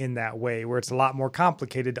Trinity in that way, where it's a lot more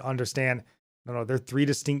complicated to understand. No, they're three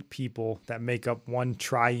distinct people that make up one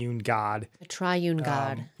triune God. A triune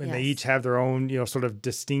God. And they each have their own, sort of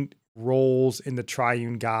distinct roles in the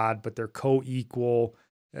triune God, but they're co-equal.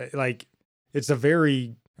 It's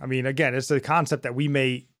a concept that we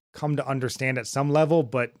may come to understand at some level,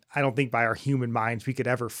 but I don't think by our human minds we could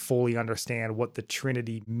ever fully understand what the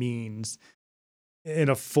Trinity means in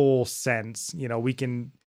a full sense.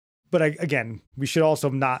 Again, we should also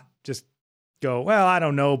not just go, well, I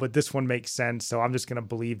don't know, but this one makes sense, so I'm just going to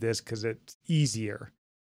believe this because it's easier.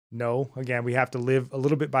 No, again, we have to live a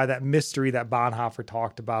little bit by that mystery that Bonhoeffer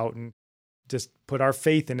talked about and just put our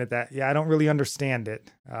faith in it that, I don't really understand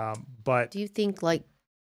it. But do you think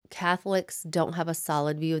Catholics don't have a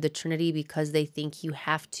solid view of the Trinity because they think you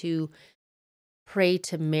have to pray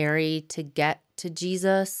to Mary to get to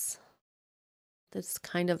Jesus? That's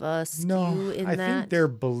kind of a skew in that. I think their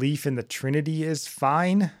belief in the Trinity is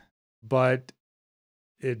fine, but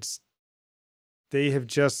they have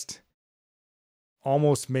just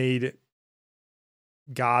almost made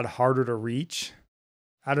God harder to reach.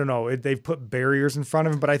 I don't know. They've put barriers in front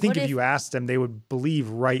of him, but I think if you asked them, they would believe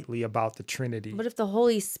rightly about the Trinity. But if the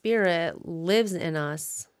Holy Spirit lives in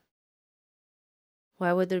us,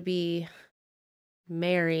 why would there be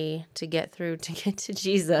Mary to get through to get to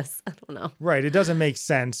Jesus? I don't know. Right. It doesn't make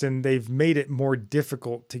sense. And they've made it more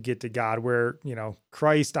difficult to get to God, where,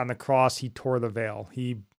 Christ on the cross, he tore the veil.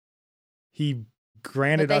 He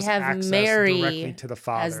granted us access directly to the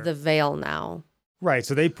Father. As the veil now. Right.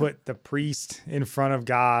 So they put the priest in front of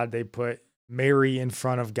God. They put Mary in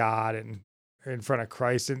front of God and in front of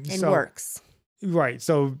Christ. And so, works. Right.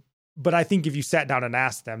 So, but I think if you sat down and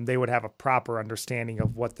asked them, they would have a proper understanding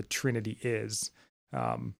of what the Trinity is.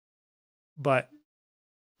 But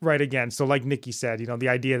right again. So like Nikki said, the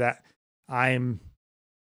idea that I'm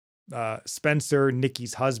Spencer,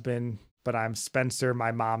 Nikki's husband, but I'm Spencer,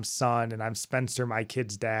 my mom's son, and I'm Spencer, my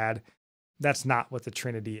kid's dad. That's not what the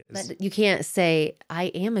Trinity is. But you can't say I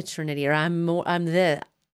am a Trinity or I'm the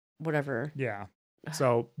whatever. Yeah.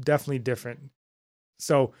 So definitely different.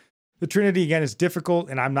 So the Trinity, again, is difficult,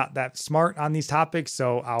 and I'm not that smart on these topics,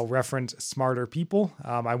 so I'll reference smarter people.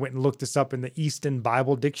 I went and looked this up in the Easton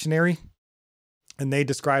Bible Dictionary, and they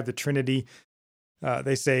describe the Trinity.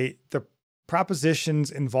 They say the propositions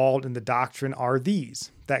involved in the doctrine are these: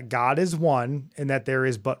 that God is one and that there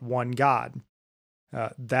is but one God.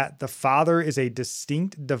 That the Father is a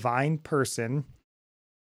distinct divine person,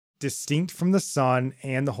 distinct from the Son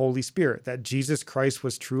and the Holy Spirit, that Jesus Christ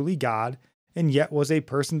was truly God and yet was a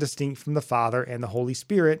person distinct from the Father and the Holy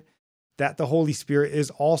Spirit, that the Holy Spirit is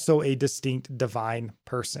also a distinct divine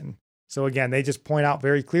person. So again, they just point out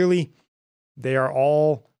very clearly, they are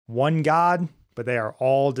all one God, but they are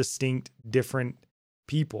all distinct, different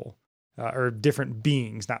people, or different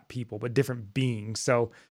beings, not people, but different beings.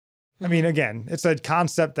 So I mean, again, it's a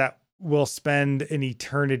concept that we'll spend an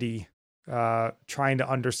eternity trying to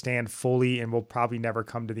understand fully, and we'll probably never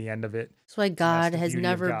come to the end of it. That's why God has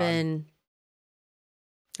never been,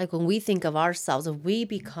 like when we think of ourselves, if we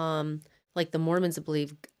become like the Mormons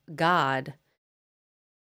believe God,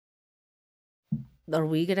 are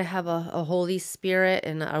we going to have a Holy Spirit,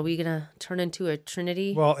 and are we going to turn into a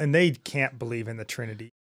Trinity? Well, and they can't believe in the Trinity.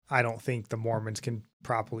 I don't think the Mormons can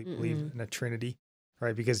properly believe in a Trinity.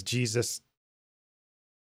 Right, because Jesus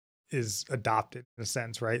is adopted in a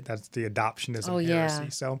sense, right? That's the adoptionism heresy.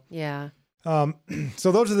 So yeah.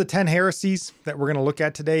 So those are the 10 heresies that we're going to look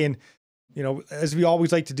at today. And as we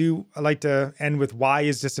always like to do, I like to end with why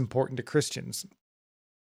is this important to Christians?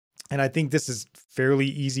 And I think this is fairly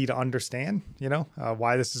easy to understand.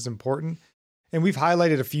 Why this is important. And we've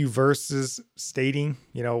highlighted a few verses stating,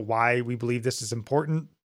 why we believe this is important.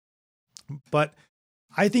 But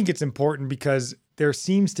I think it's important because there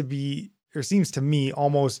seems to me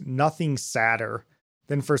almost nothing sadder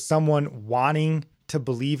than for someone wanting to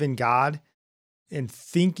believe in God and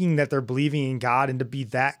thinking that they're believing in God and to be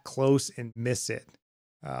that close and miss it.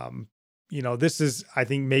 This is, I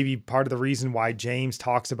think, maybe part of the reason why James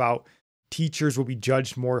talks about teachers will be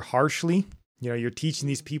judged more harshly. You're teaching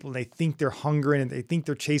these people and they think they're hungering and they think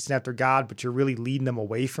they're chasing after God, but you're really leading them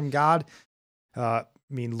away from God.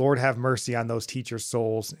 Lord have mercy on those teachers'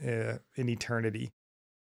 souls in eternity.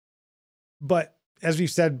 But as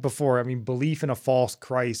we've said before, belief in a false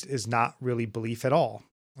Christ is not really belief at all.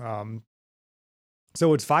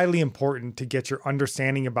 So it's vitally important to get your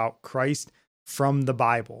understanding about Christ from the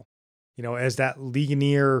Bible. As that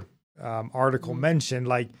Ligonier article mentioned,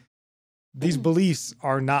 like these beliefs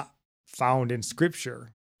are not found in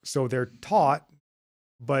Scripture. So they're taught,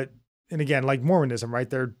 and again, like Mormonism, right?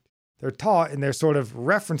 They're taught and they're sort of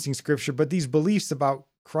referencing Scripture, but these beliefs about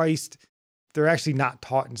Christ, they're actually not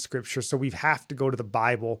taught in Scripture. So we have to go to the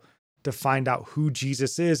Bible to find out who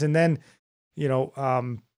Jesus is. And then,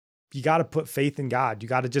 you got to put faith in God. You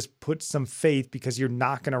got to just put some faith, because you're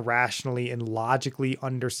not going to rationally and logically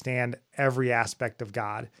understand every aspect of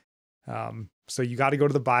God. So you got to go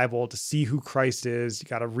to the Bible to see who Christ is. You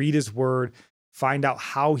got to read his word, find out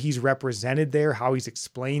how he's represented there, how he's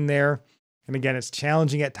explained there. And again, it's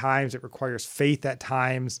challenging at times. It requires faith at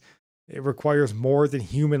times. It requires more than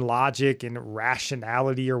human logic and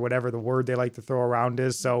rationality, or whatever the word they like to throw around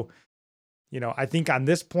is. So, I think on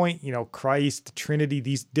this point, Christ, the Trinity,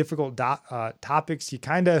 these difficult topics, you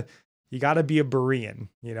got to be a Berean.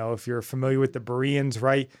 If you're familiar with the Bereans,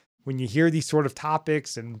 right? When you hear these sort of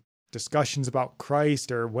topics and discussions about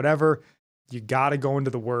Christ or whatever, you got to go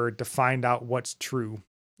into the word to find out what's true.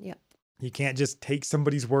 Yep. You can't just take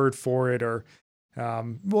somebody's word for it, or,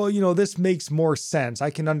 this makes more sense. I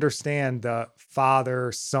can understand the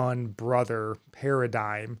father, son, brother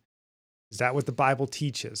paradigm. Is that what the Bible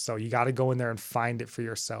teaches? So you got to go in there and find it for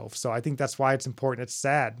yourself. So I think that's why it's important. It's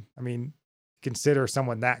sad. I mean, consider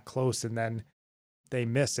someone that close and then they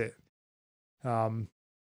miss it.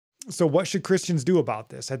 So what should Christians do about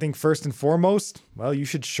this? I think first and foremost, well, you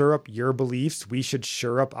should shore up your beliefs. We should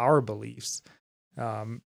shore up our beliefs.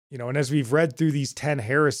 And as we've read through these 10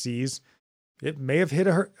 heresies, it may have hit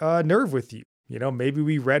a nerve with you. Maybe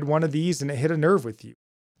we read one of these and it hit a nerve with you.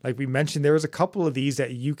 Like we mentioned, there was a couple of these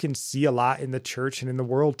that you can see a lot in the church and in the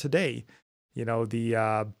world today.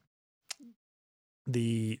 The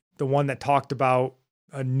one that talked about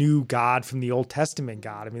a new God from the Old Testament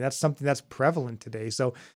God. I mean, that's something that's prevalent today.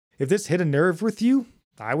 So if this hit a nerve with you,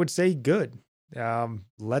 I would say good.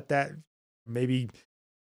 Let that maybe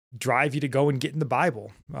drive you to go and get in the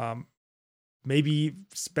Bible. Maybe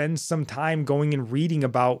spend some time going and reading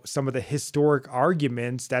about some of the historic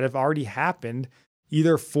arguments that have already happened,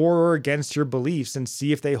 either for or against your beliefs, and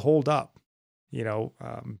see if they hold up.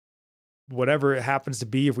 Whatever it happens to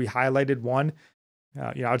be, if we highlighted one,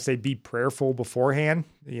 I would say be prayerful beforehand,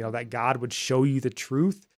 that God would show you the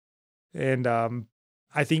truth. And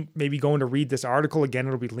I think maybe going to read this article, again,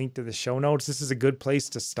 it'll be linked to the show notes. This is a good place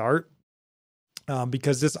to start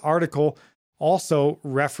because this article also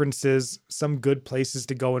references some good places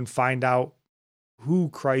to go and find out who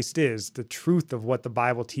Christ is, the truth of what the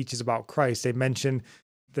Bible teaches about Christ. They mention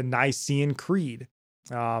the Nicene Creed,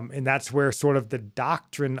 and that's where sort of the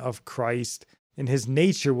doctrine of Christ and his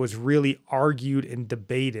nature was really argued and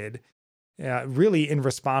debated, really in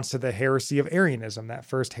response to the heresy of Arianism. That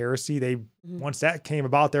first heresy, once that came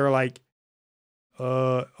about, they were like,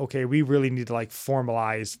 okay, we really need to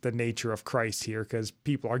formalize the nature of Christ here because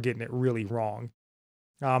people are getting it really wrong.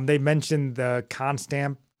 They mentioned the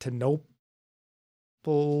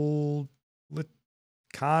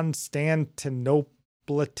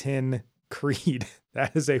Constantinopolitan Creed.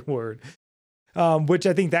 That is a word. Which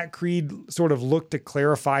I think that creed sort of looked to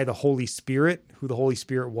clarify the Holy Spirit, who the Holy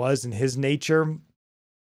Spirit was and his nature.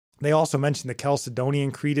 They also mentioned the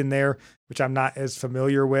Chalcedonian Creed in there, which I'm not as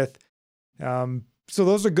familiar with. So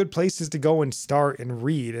those are good places to go and start and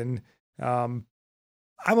read. And I'm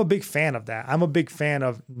a big fan of that. I'm a big fan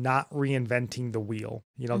of not reinventing the wheel.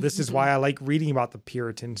 This is why I like reading about the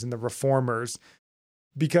Puritans and the Reformers,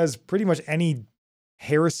 because pretty much any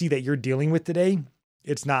heresy that you're dealing with today,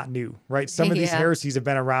 it's not new, right? Some of these heresies have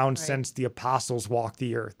been around since the apostles walked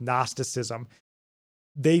the earth. Gnosticism.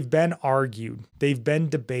 They've been argued. They've been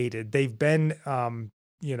debated. They've been,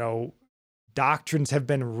 doctrines have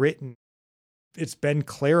been written. It's been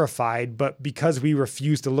clarified, but because we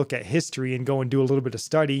refuse to look at history and go and do a little bit of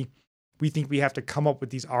study, we think we have to come up with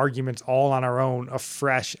these arguments all on our own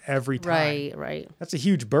afresh every time. Right. That's a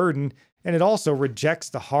huge burden. And it also rejects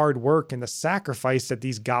the hard work and the sacrifice that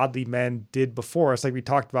these godly men did before us. Like we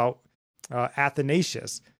talked about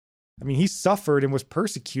Athanasius. I mean, he suffered and was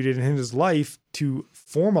persecuted in his life to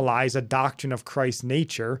formalize a doctrine of Christ's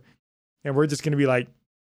nature. And we're just going to be like,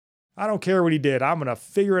 I don't care what he did. I'm going to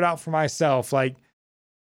figure it out for myself.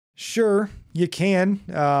 Sure, you can.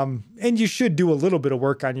 And you should do a little bit of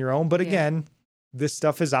work on your own. But again, this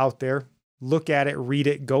stuff is out there. Look at it, read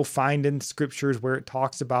it, go find in scriptures where it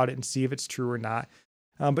talks about it and see if it's true or not.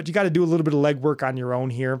 But you got to do a little bit of legwork on your own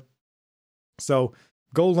here. So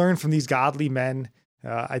go learn from these godly men.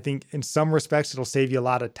 I think in some respects, it'll save you a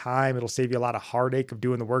lot of time. It'll save you a lot of heartache of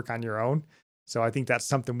doing the work on your own. So I think that's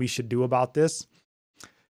something we should do about this.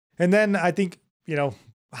 And then I think,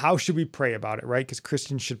 how should we pray about it, right? Because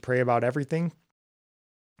Christians should pray about everything.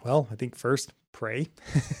 Well, I think first, pray.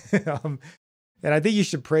 And I think you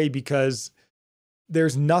should pray because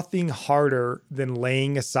there's nothing harder than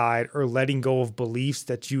laying aside or letting go of beliefs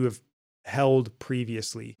that you have held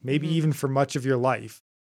previously, maybe even for much of your life.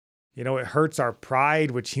 It hurts our pride,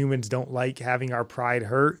 which humans don't like having our pride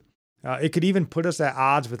hurt. It could even put us at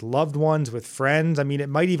odds with loved ones, with friends. I mean, it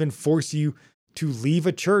might even force you to leave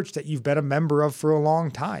a church that you've been a member of for a long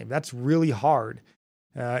time. That's really hard.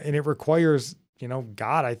 And it requires,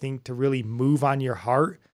 God, I think, to really move on your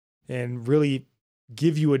heart and really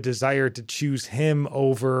give you a desire to choose him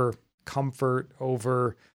over comfort,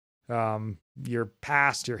 over your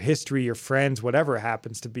past, your history, your friends, whatever it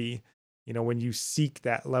happens to be, when you seek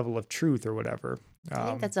that level of truth or whatever. I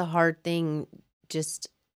think that's a hard thing, just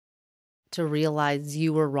to realize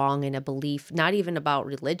you were wrong in a belief, not even about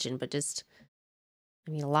religion, but just,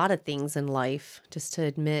 a lot of things in life, just to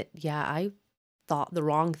admit, I thought the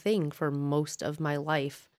wrong thing for most of my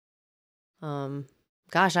life.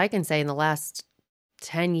 Gosh, I can say in the last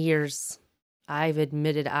 10 years, I've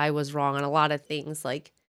admitted I was wrong on a lot of things,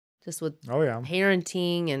 just with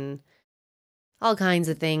parenting and all kinds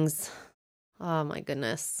of things. Oh my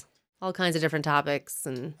goodness. all kinds of different topics.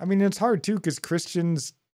 And I mean, it's hard too, because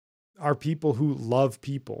Christians are people who love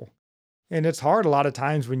people. And it's hard a lot of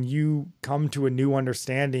times when you come to a new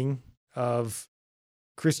understanding of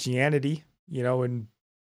Christianity, and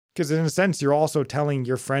because in a sense, you're also telling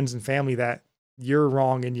your friends and family that you're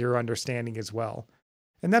wrong in your understanding as well.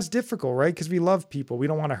 And that's difficult, right? Because we love people. We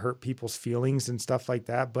don't want to hurt people's feelings and stuff like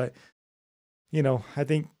that. But, I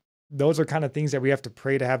think those are kind of things that we have to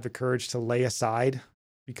pray to have the courage to lay aside,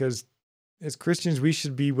 because as Christians, we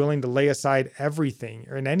should be willing to lay aside everything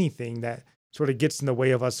and anything that sort of gets in the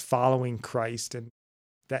way of us following Christ, and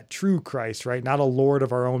that true Christ, right? Not a Lord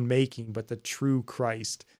of our own making, but the true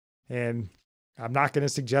Christ. And I'm not going to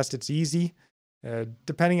suggest it's easy.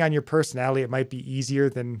 Depending on your personality, it might be easier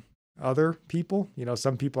than other people.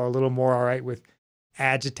 Some people are a little more all right with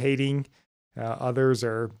agitating. Others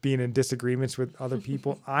are being in disagreements with other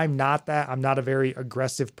people. I'm not that. I'm not a very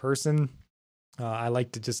aggressive person. I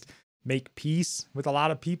like to just make peace with a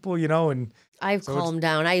lot of people, and I've calmed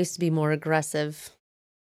down. I used to be more aggressive,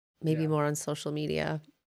 maybe more on social media,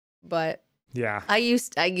 but yeah, I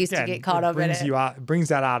used to get caught up in it. It brings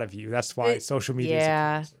that out of you. That's why social media is a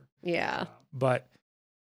cancer. Yeah. But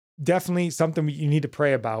definitely something you need to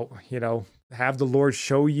pray about, have the Lord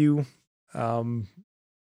show you, and,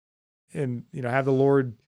 have the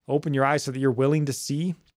Lord open your eyes so that you're willing to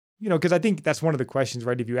see, because I think that's one of the questions,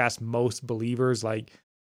 right? If you ask most believers, like,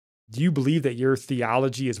 do you believe that your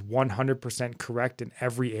theology is 100% correct in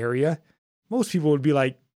every area? Most people would be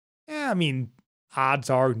like, I mean, odds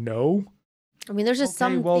are no. I mean, there's just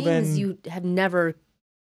some things you have never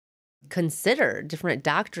considered, different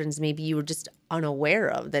doctrines maybe you were just unaware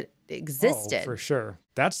of that existed. Oh, for sure.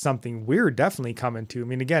 That's something we're definitely coming to. I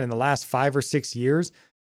mean, again, in the last 5 or 6 years,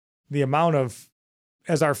 the amount of,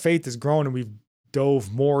 as our faith has grown and we've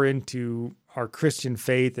dove more into our Christian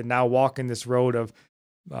faith and now walking this road of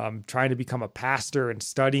trying to become a pastor and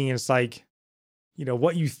studying, and it's like,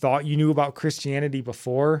 what you thought you knew about Christianity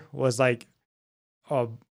before was like a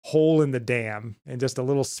hole in the dam and just a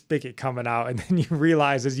little spigot coming out. And then you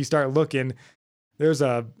realize as you start looking, there's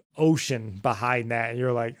a ocean behind that. And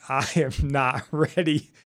you're like, I am not ready.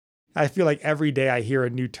 I feel like every day I hear a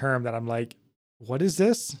new term that I'm like, what is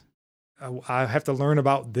this? I have to learn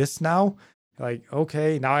about this now. Like,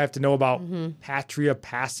 okay, now I have to know about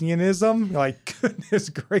Patriapassionism. Like, goodness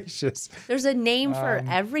gracious. There's a name for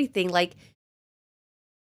everything. Like,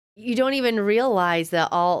 you don't even realize that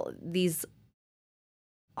all these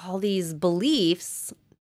beliefs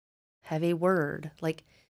have a word. Like,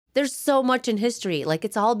 there's so much in history. Like,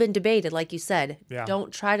 it's all been debated, like you said. Yeah.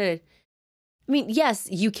 Don't try to, I mean, yes,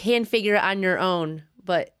 you can figure it on your own,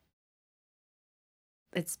 but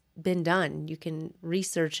it's been done. You can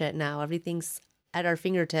research it now. Everything's at our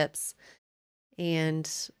fingertips.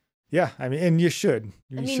 And yeah, I mean, and you should.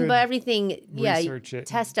 But everything, research it.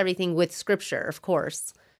 Test everything with scripture, of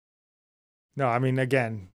course. No, I mean,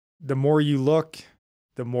 again, the more you look,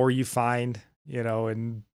 the more you find,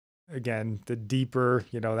 and again, the deeper,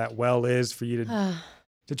 that well is for you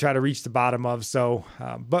to try to reach the bottom of. So,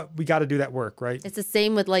 but we got to do that work, right? It's the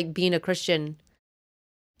same with like being a Christian.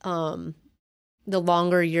 The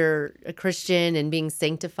longer you're a Christian and being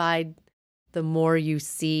sanctified, the more you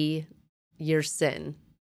see your sin.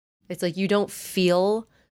 It's like you don't feel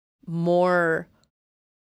more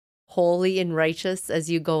holy and righteous as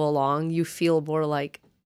you go along. You feel more like,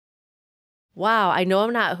 wow, I know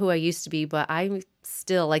I'm not who I used to be, but I'm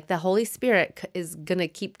still like the Holy Spirit is going to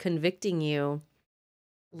keep convicting you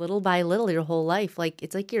little by little your whole life. Like,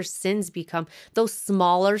 it's like your sins become those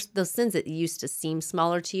sins that used to seem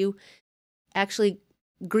smaller to you actually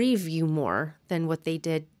grieve you more than what they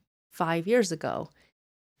did 5 years ago.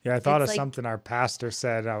 Yeah, I thought of something our pastor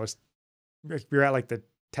said. We were at like the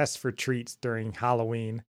test for treats during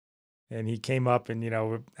Halloween, and he came up and,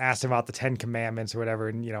 asked him about the 10 Commandments or whatever.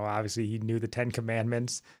 And, obviously he knew the 10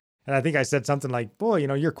 Commandments. And I think I said something like, boy,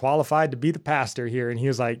 you're qualified to be the pastor here. And he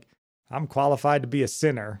was like, I'm qualified to be a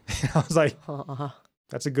sinner. And I was like,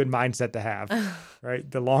 that's a good mindset to have,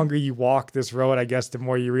 right? The longer you walk this road, I guess, the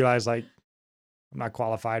more you realize, like, I'm not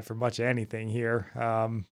qualified for much of anything here,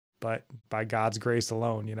 but by God's grace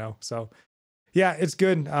alone, So, yeah, it's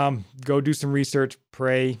good. Go do some research,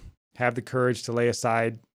 pray, have the courage to lay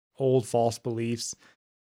aside old false beliefs.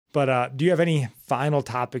 But do you have any final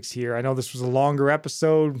topics here? I know this was a longer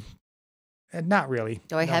episode. Not really.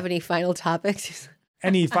 Do I have any final topics?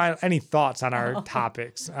 Any thoughts on our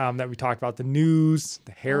topics that we talked about? The news,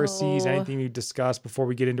 the heresies, anything we discussed before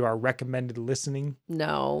we get into our recommended listening?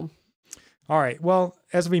 No. All right. Well,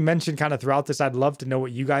 as we mentioned kind of throughout this, I'd love to know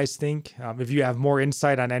what you guys think. If you have more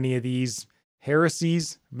insight on any of these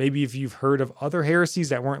heresies. Maybe if you've heard of other heresies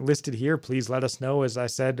that weren't listed here, please let us know. As I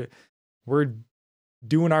said, we're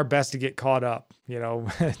doing our best to get caught up.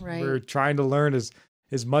 Right. We're trying to learn as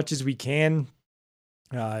much as we can.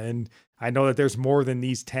 And I know that there's more than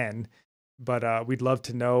these 10, but we'd love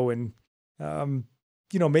to know. And,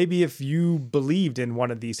 maybe if you believed in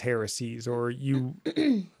one of these heresies, or you,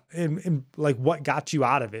 and like what got you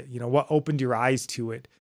out of it, what opened your eyes to it,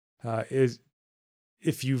 is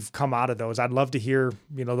if you've come out of those. I'd love to hear,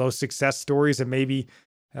 those success stories, and maybe,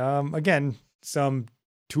 again, some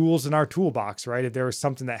tools in our toolbox, right? If there was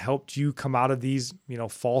something that helped you come out of these,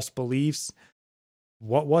 false beliefs,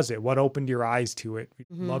 what was it? What opened your eyes to it?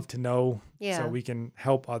 We'd love to know, so we can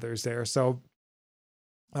help others there. So,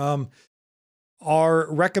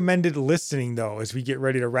 our recommended listening, though, as we get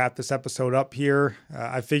ready to wrap this episode up here,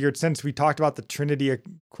 I figured since we talked about the Trinity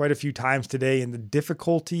quite a few times today and the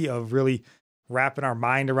difficulty of really wrapping our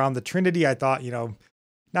mind around the Trinity, I thought,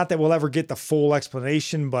 not that we'll ever get the full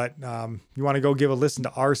explanation, but you want to go give a listen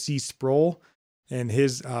to R.C. Sproul and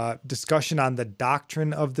his discussion on the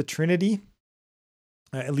doctrine of the Trinity.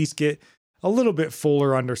 At least get a little bit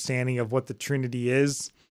fuller understanding of what the Trinity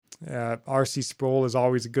is. R.C. Sproul is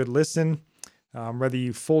always a good listen. Whether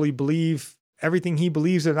you fully believe everything he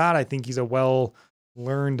believes or not, I think he's a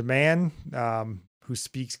well-learned man who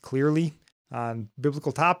speaks clearly on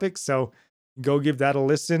biblical topics. So go give that a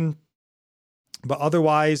listen. But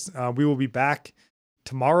otherwise, we will be back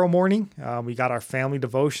tomorrow morning. We got our family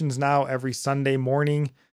devotions now every Sunday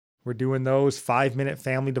morning. We're doing those 5-minute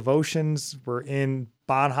family devotions. We're in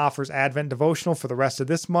Bonhoeffer's Advent devotional for the rest of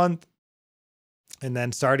this month. And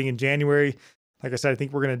then starting in January, like I said, I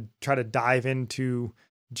think we're going to try to dive into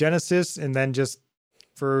Genesis, and then just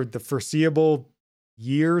for the foreseeable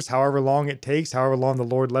years, however long it takes, however long the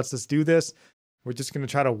Lord lets us do this, we're just going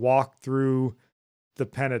to try to walk through the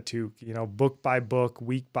Pentateuch, book by book,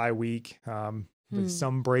 week by week, with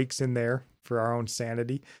some breaks in there for our own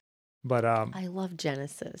sanity. But I love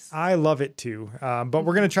Genesis. I love it too. But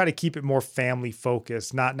we're going to try to keep it more family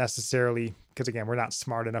focused, not necessarily, because again, we're not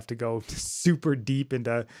smart enough to go super deep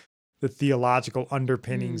into the theological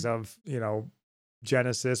underpinnings of,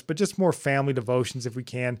 Genesis, but just more family devotions if we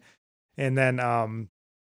can. And then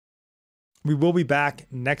we will be back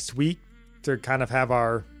next week to kind of have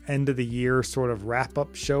our end of the year sort of wrap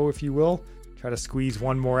up show, if you will. Try to squeeze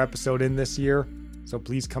one more episode in this year. So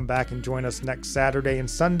please come back and join us next Saturday and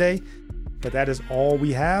Sunday. But that is all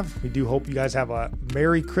we have. We do hope you guys have a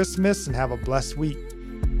Merry Christmas and have a blessed week.